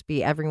it would just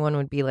be everyone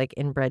would be like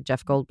inbred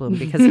Jeff Goldblum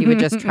because he would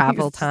just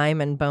travel Yes. time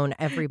and bone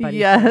everybody.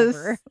 Yes.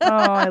 forever. Oh,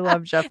 I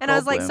love Jeff And I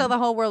was like, so Goldblum. the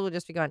whole world would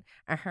just be going.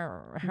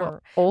 Well,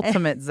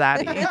 ultimate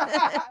zaddy.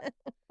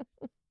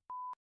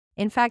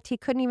 In fact, he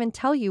couldn't even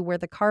tell you where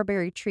the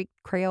Carberry Tree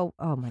Trail.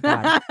 Oh my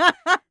God,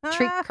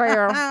 Treat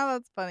Trail.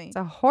 That's funny. It's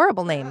a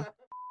horrible name.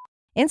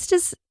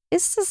 Instis.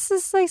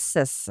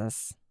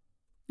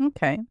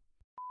 Okay.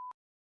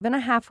 Then a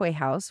halfway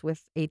house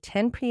with a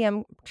 10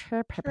 p.m.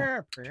 That's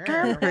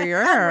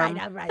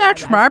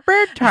my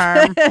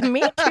bedtime.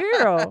 Me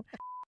too.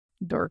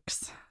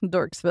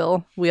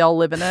 Dorksville. We all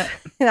live in it.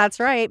 That's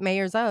right.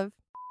 Mayors of.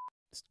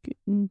 It's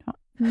getting hot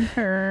in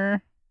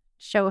her.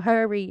 So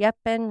hurry up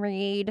and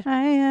read.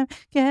 I am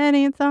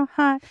getting so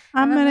hot.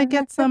 I'm gonna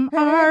get some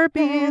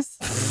Arby's.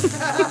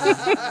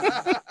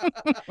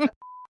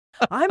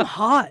 I'm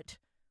hot.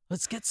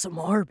 Let's get some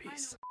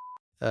Arby's.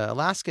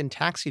 Alaskan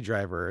taxi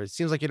driver. It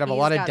seems like you'd have a He's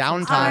lot of got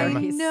some downtime. I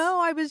Arby's. know.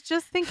 I was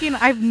just thinking.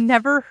 I've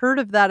never heard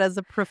of that as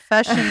a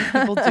profession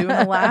people do in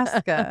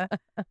Alaska.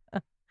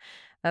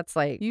 That's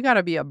like, You got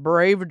to be a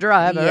brave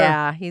driver.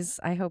 yeah,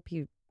 I hope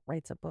he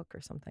writes a book or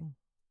something.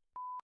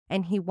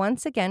 And he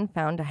once again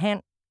found a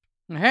hand.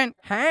 Hen.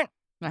 Hand.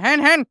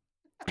 Hen.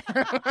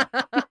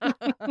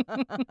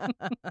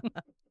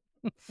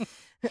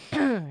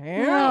 Oh,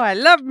 I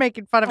love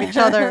making fun of each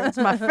other. It's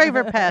my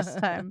favorite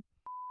pastime.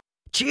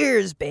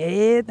 Cheers,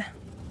 babe.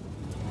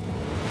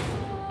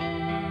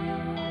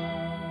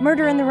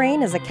 Murder in the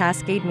Rain is a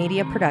Cascade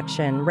Media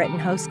production, written,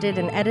 hosted,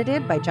 and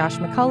edited by Josh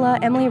McCullough,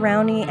 Emily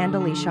Rowney, and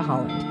Alicia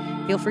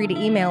Holland. Feel free to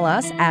email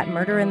us at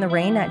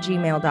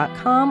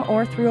murderintherain@gmail.com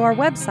or through our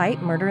website,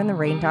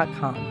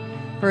 murderintherain.com.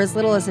 For as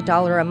little as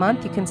 $1 a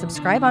month, you can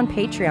subscribe on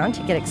Patreon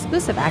to get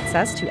exclusive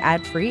access to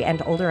ad-free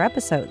and older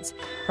episodes.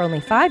 For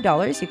only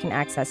 $5, you can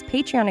access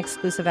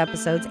Patreon-exclusive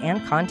episodes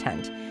and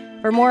content.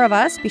 For more of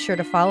us, be sure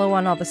to follow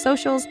on all the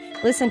socials,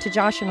 listen to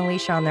Josh and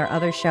Alicia on their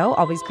other show,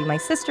 Always Be My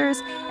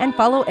Sisters, and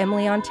follow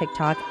Emily on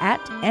TikTok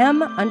at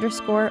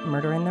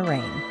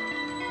 @M_murderintherain.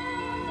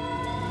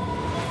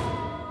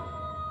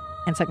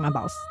 And suck my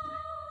balls.